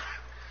 well,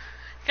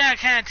 gotta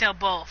kind of tell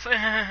both.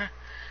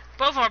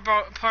 Both are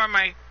part of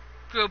my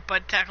group,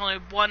 but technically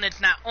one is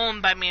not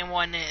owned by me and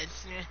one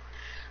is.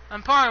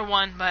 I'm part of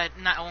one, but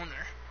not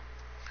owner.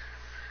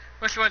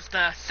 Which was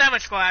the 7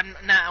 Squad,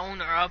 not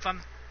owner of.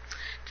 I'm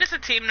just a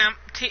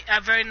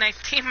very nice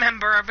team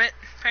member of it,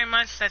 pretty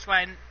much. That's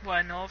what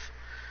I know of.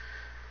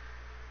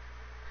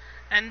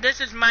 And this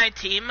is my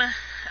team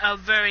of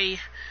very,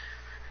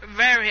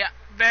 very,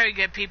 very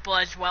good people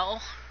as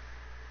well.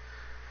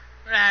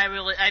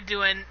 I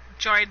do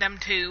enjoy them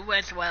too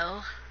as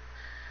well.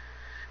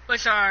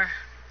 Which are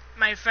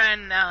my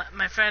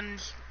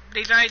friends.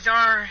 These guys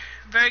are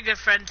very good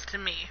friends to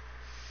me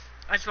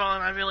as well,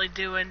 and I really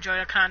do enjoy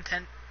their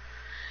content.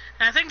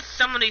 And I think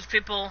some of these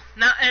people,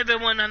 not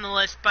everyone on the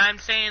list, but I'm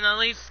saying at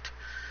least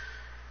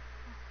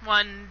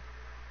 1,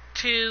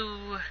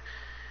 2,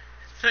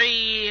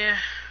 3,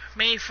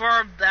 maybe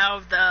 4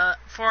 out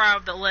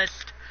of the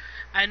list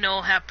I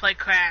know have played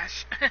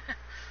Crash.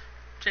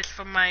 Just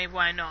from what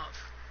I know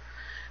of.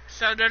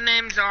 So their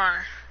names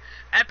are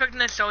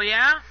Epicness Oh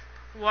Yeah,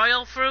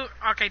 Royal Fruit,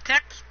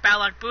 Architect,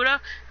 Balak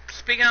Buddha.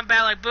 Speaking of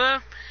Balak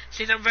Buddha,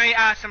 she's a very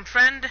awesome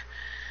friend,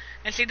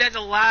 and she does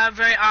a lot of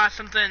very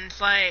awesome things,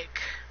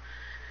 like,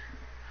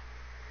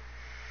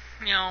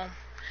 you know,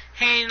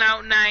 hanging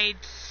out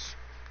nights.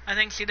 I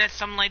think she does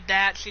something like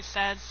that, she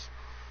says.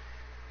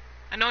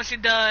 I know she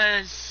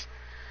does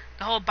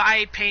the whole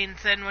body paint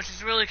thing, which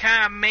is really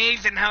kind of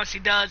amazing how she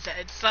does it.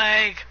 It's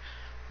like,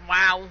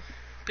 wow,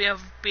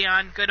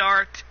 beyond good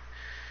art.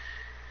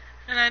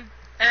 And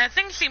I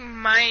think she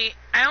might,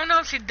 I don't know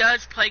if she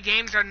does play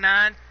games or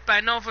not, but I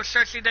know for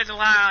sure she does a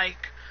lot of,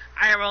 like,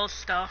 IRL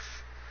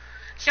stuff.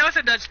 She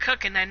also does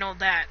cooking, I know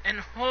that.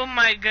 And oh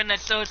my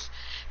goodness, those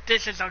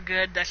dishes are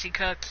good that she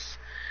cooks.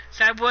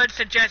 So I would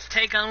suggest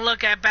taking a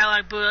look at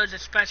Balak Buddha's,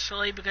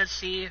 especially because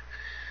she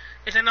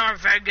is another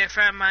very good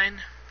friend of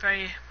mine.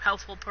 Very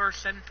helpful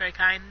person, very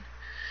kind.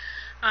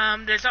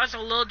 There's also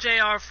Lil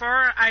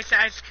JR4,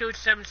 Ice Cube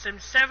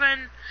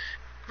 777,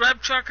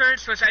 Grub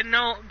Truckers, which I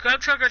know Grub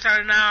Truckers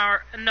are now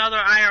another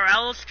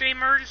IRL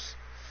streamers.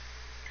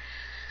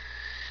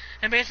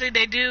 And basically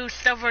they do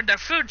stuff with their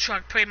food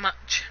truck pretty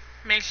much.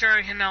 Make sure,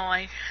 you know,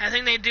 like, I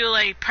think they do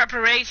like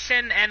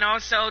preparation and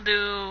also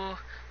do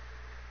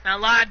a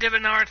lot of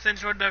different other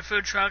things with their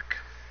food truck.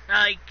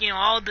 Like, you know,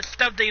 all the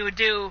stuff they would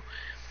do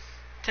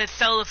to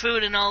sell the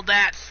food and all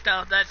that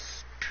stuff.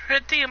 That's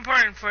pretty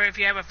important for if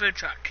you have a food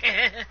truck.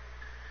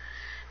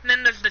 And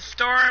then there's the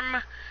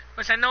Storm,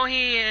 which I know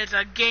he is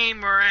a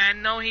gamer, and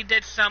I know he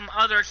did some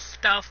other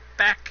stuff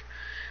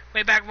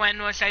way back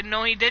when, which I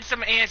know he did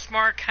some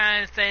ASMR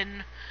kind of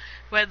thing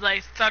with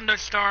like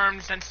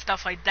thunderstorms and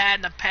stuff like that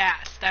in the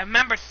past. I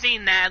remember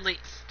seeing that at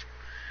least.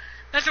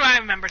 That's what I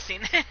remember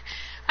seeing.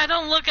 I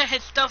don't look at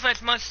his stuff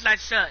as much as I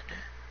should.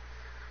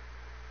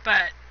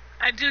 But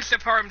I do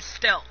support him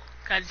still,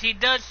 because he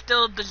does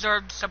still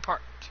deserve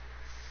support.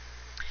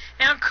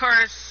 And of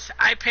course,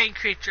 I Paint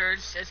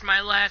Creatures is my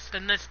last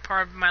in this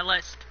part of my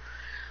list.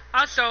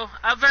 Also,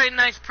 a very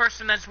nice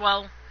person as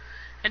well,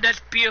 and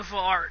does beautiful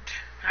art.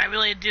 I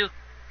really do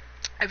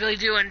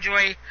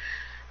enjoy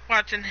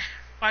watching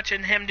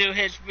him do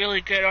his really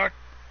good art.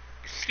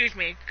 Excuse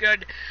me,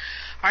 good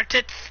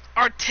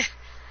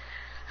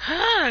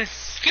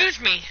excuse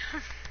me.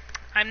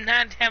 I'm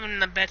not having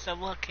the best of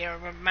luck here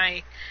with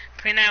my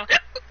printout.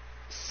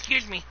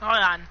 Excuse me, hold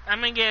on. I'm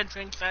gonna get a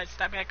drink so I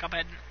stop back up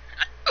and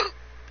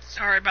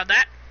sorry about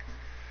that.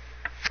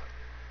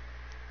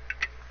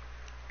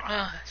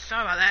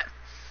 Sorry about that.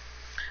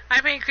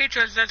 I Paint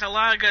Creatures does a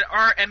lot of good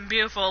art and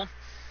beautiful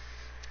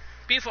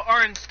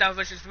art and stuff,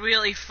 which is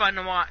really fun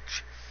to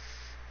watch.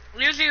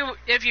 Usually,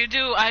 if you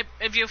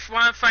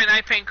want to find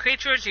I Paint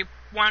Creatures, you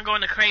want to go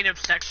in the creative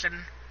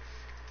section.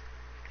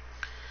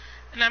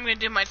 And I'm going to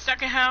do my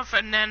second half,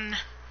 and then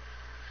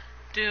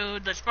do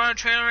the spoiler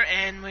trailer,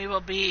 and we will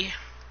be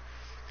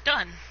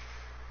done.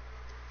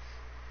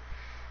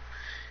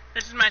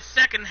 This is my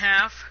second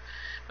half,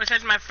 which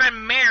has my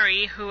friend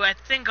Mary, who I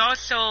think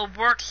also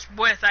works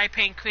with I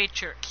Paint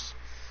Creatures.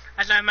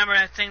 As I remember,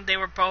 I think they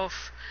were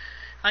both,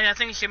 I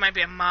think she might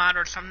be a mod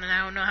or something,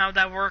 I don't know how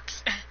that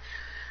works.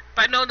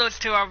 But I know those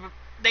two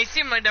they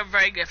seem like they're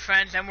very good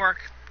friends and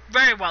work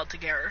very well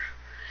together.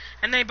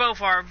 And they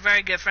both are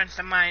very good friends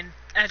of mine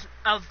as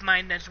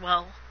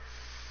well.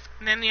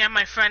 And then you have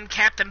my friend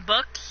Captain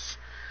Books,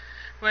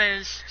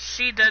 which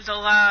she does a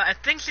lot, I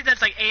think she does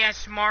like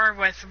ASMR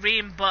with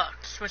reading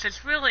books, which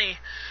is really,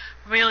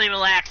 really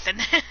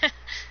relaxing.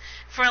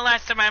 For the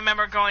last time I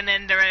remember going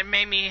in there, it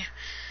made me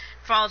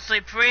fall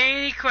asleep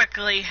pretty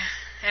quickly.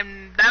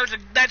 And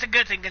that's a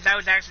good thing, because I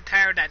was actually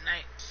tired that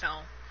night, so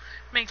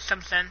makes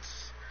some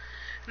sense.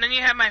 And then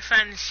you have my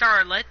friend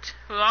Charlotte,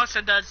 who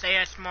also does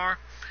ASMR,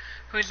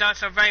 who's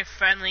also very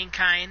friendly and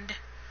kind.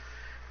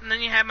 And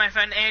then you have my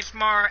friend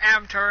ASMR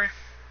Avatar,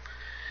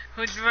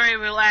 who's a very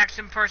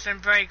relaxing person,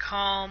 very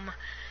calm,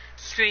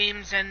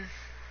 streams, and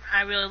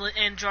I really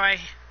enjoy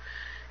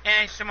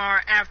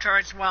ASMR Avatar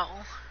as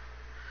well.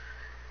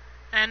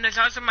 And there's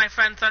also my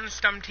friend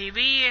Thunderstorm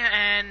TV,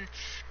 and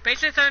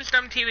basically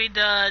Thunderstorm TV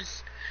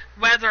does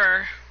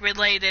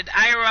weather-related,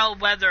 IRL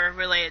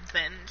weather-related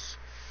things.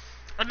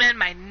 And then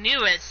my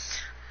newest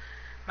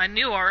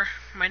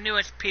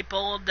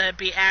people to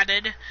be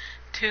added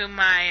to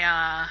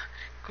my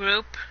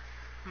group,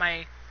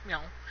 my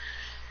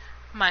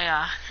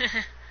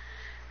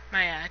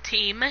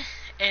team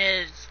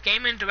is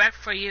Gaming Direct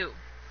for You.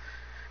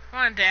 I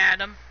wanted to add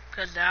them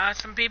because they're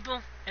awesome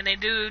people and they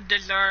do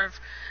deserve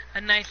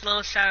a nice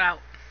little shout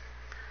out.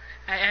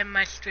 I end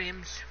my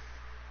streams,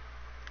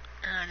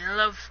 and I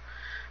love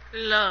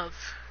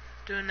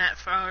doing that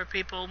for other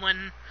people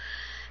when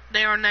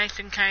they are nice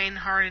and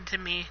kind-hearted to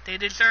me. They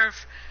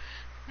deserve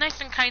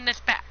nice and kindness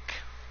back.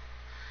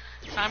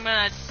 So I'm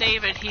gonna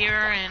save it here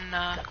and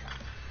then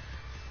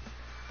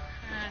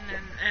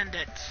end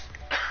it.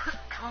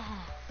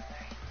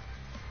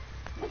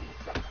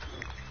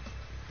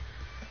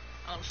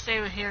 I'll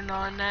save it here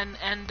now and then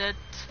end it.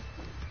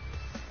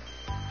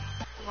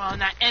 Well,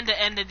 not end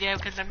it yet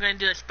because I'm gonna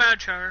do a spell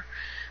trailer.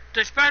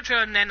 Do a spell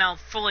trailer and then I'll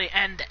fully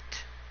end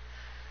it.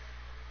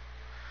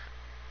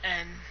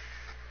 And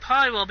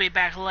probably will be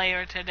back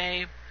later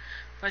today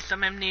with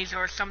some amnesia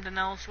or something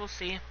else. We'll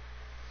see.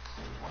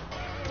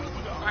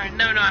 Alright,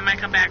 no, I might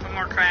come back with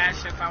more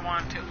Crash if I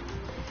want to.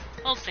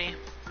 We'll see.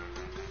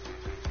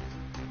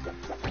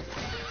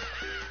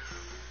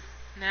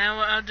 Now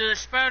I'll do the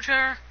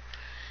sprouter,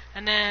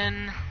 and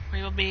then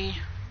we will be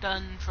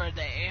done for a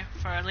day,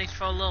 for at least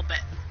for a little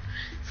bit.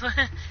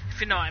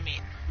 If you know what I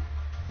mean.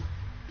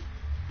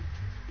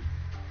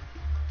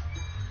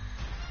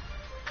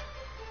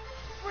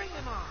 Bring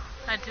him on.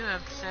 I do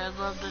have to say I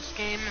love this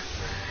game.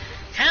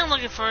 Kinda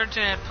looking forward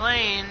to it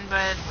playing,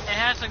 but it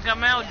hasn't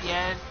come out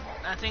yet.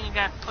 I think it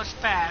got pushed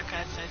back,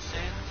 as I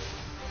say.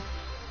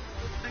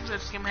 I think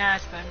this game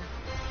has been.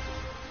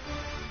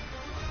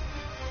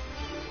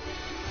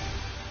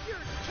 You're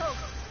choke.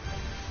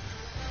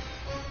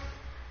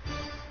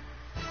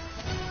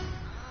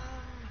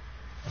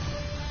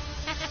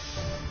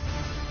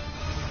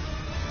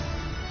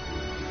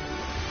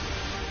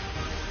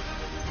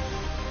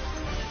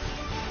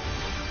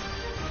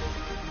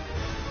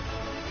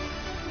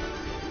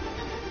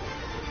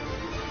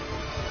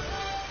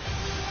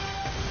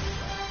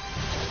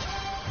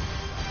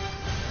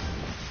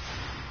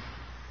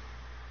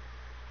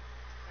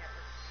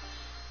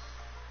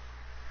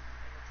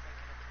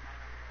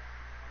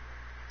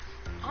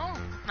 Oh,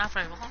 not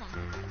very long.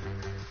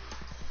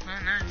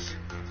 Very nice.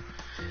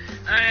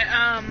 Alright,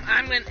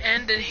 I'm gonna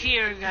end it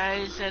here,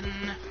 guys, and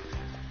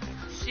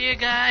see you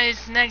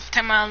guys next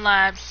time on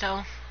live,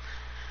 so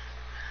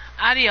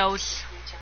adios.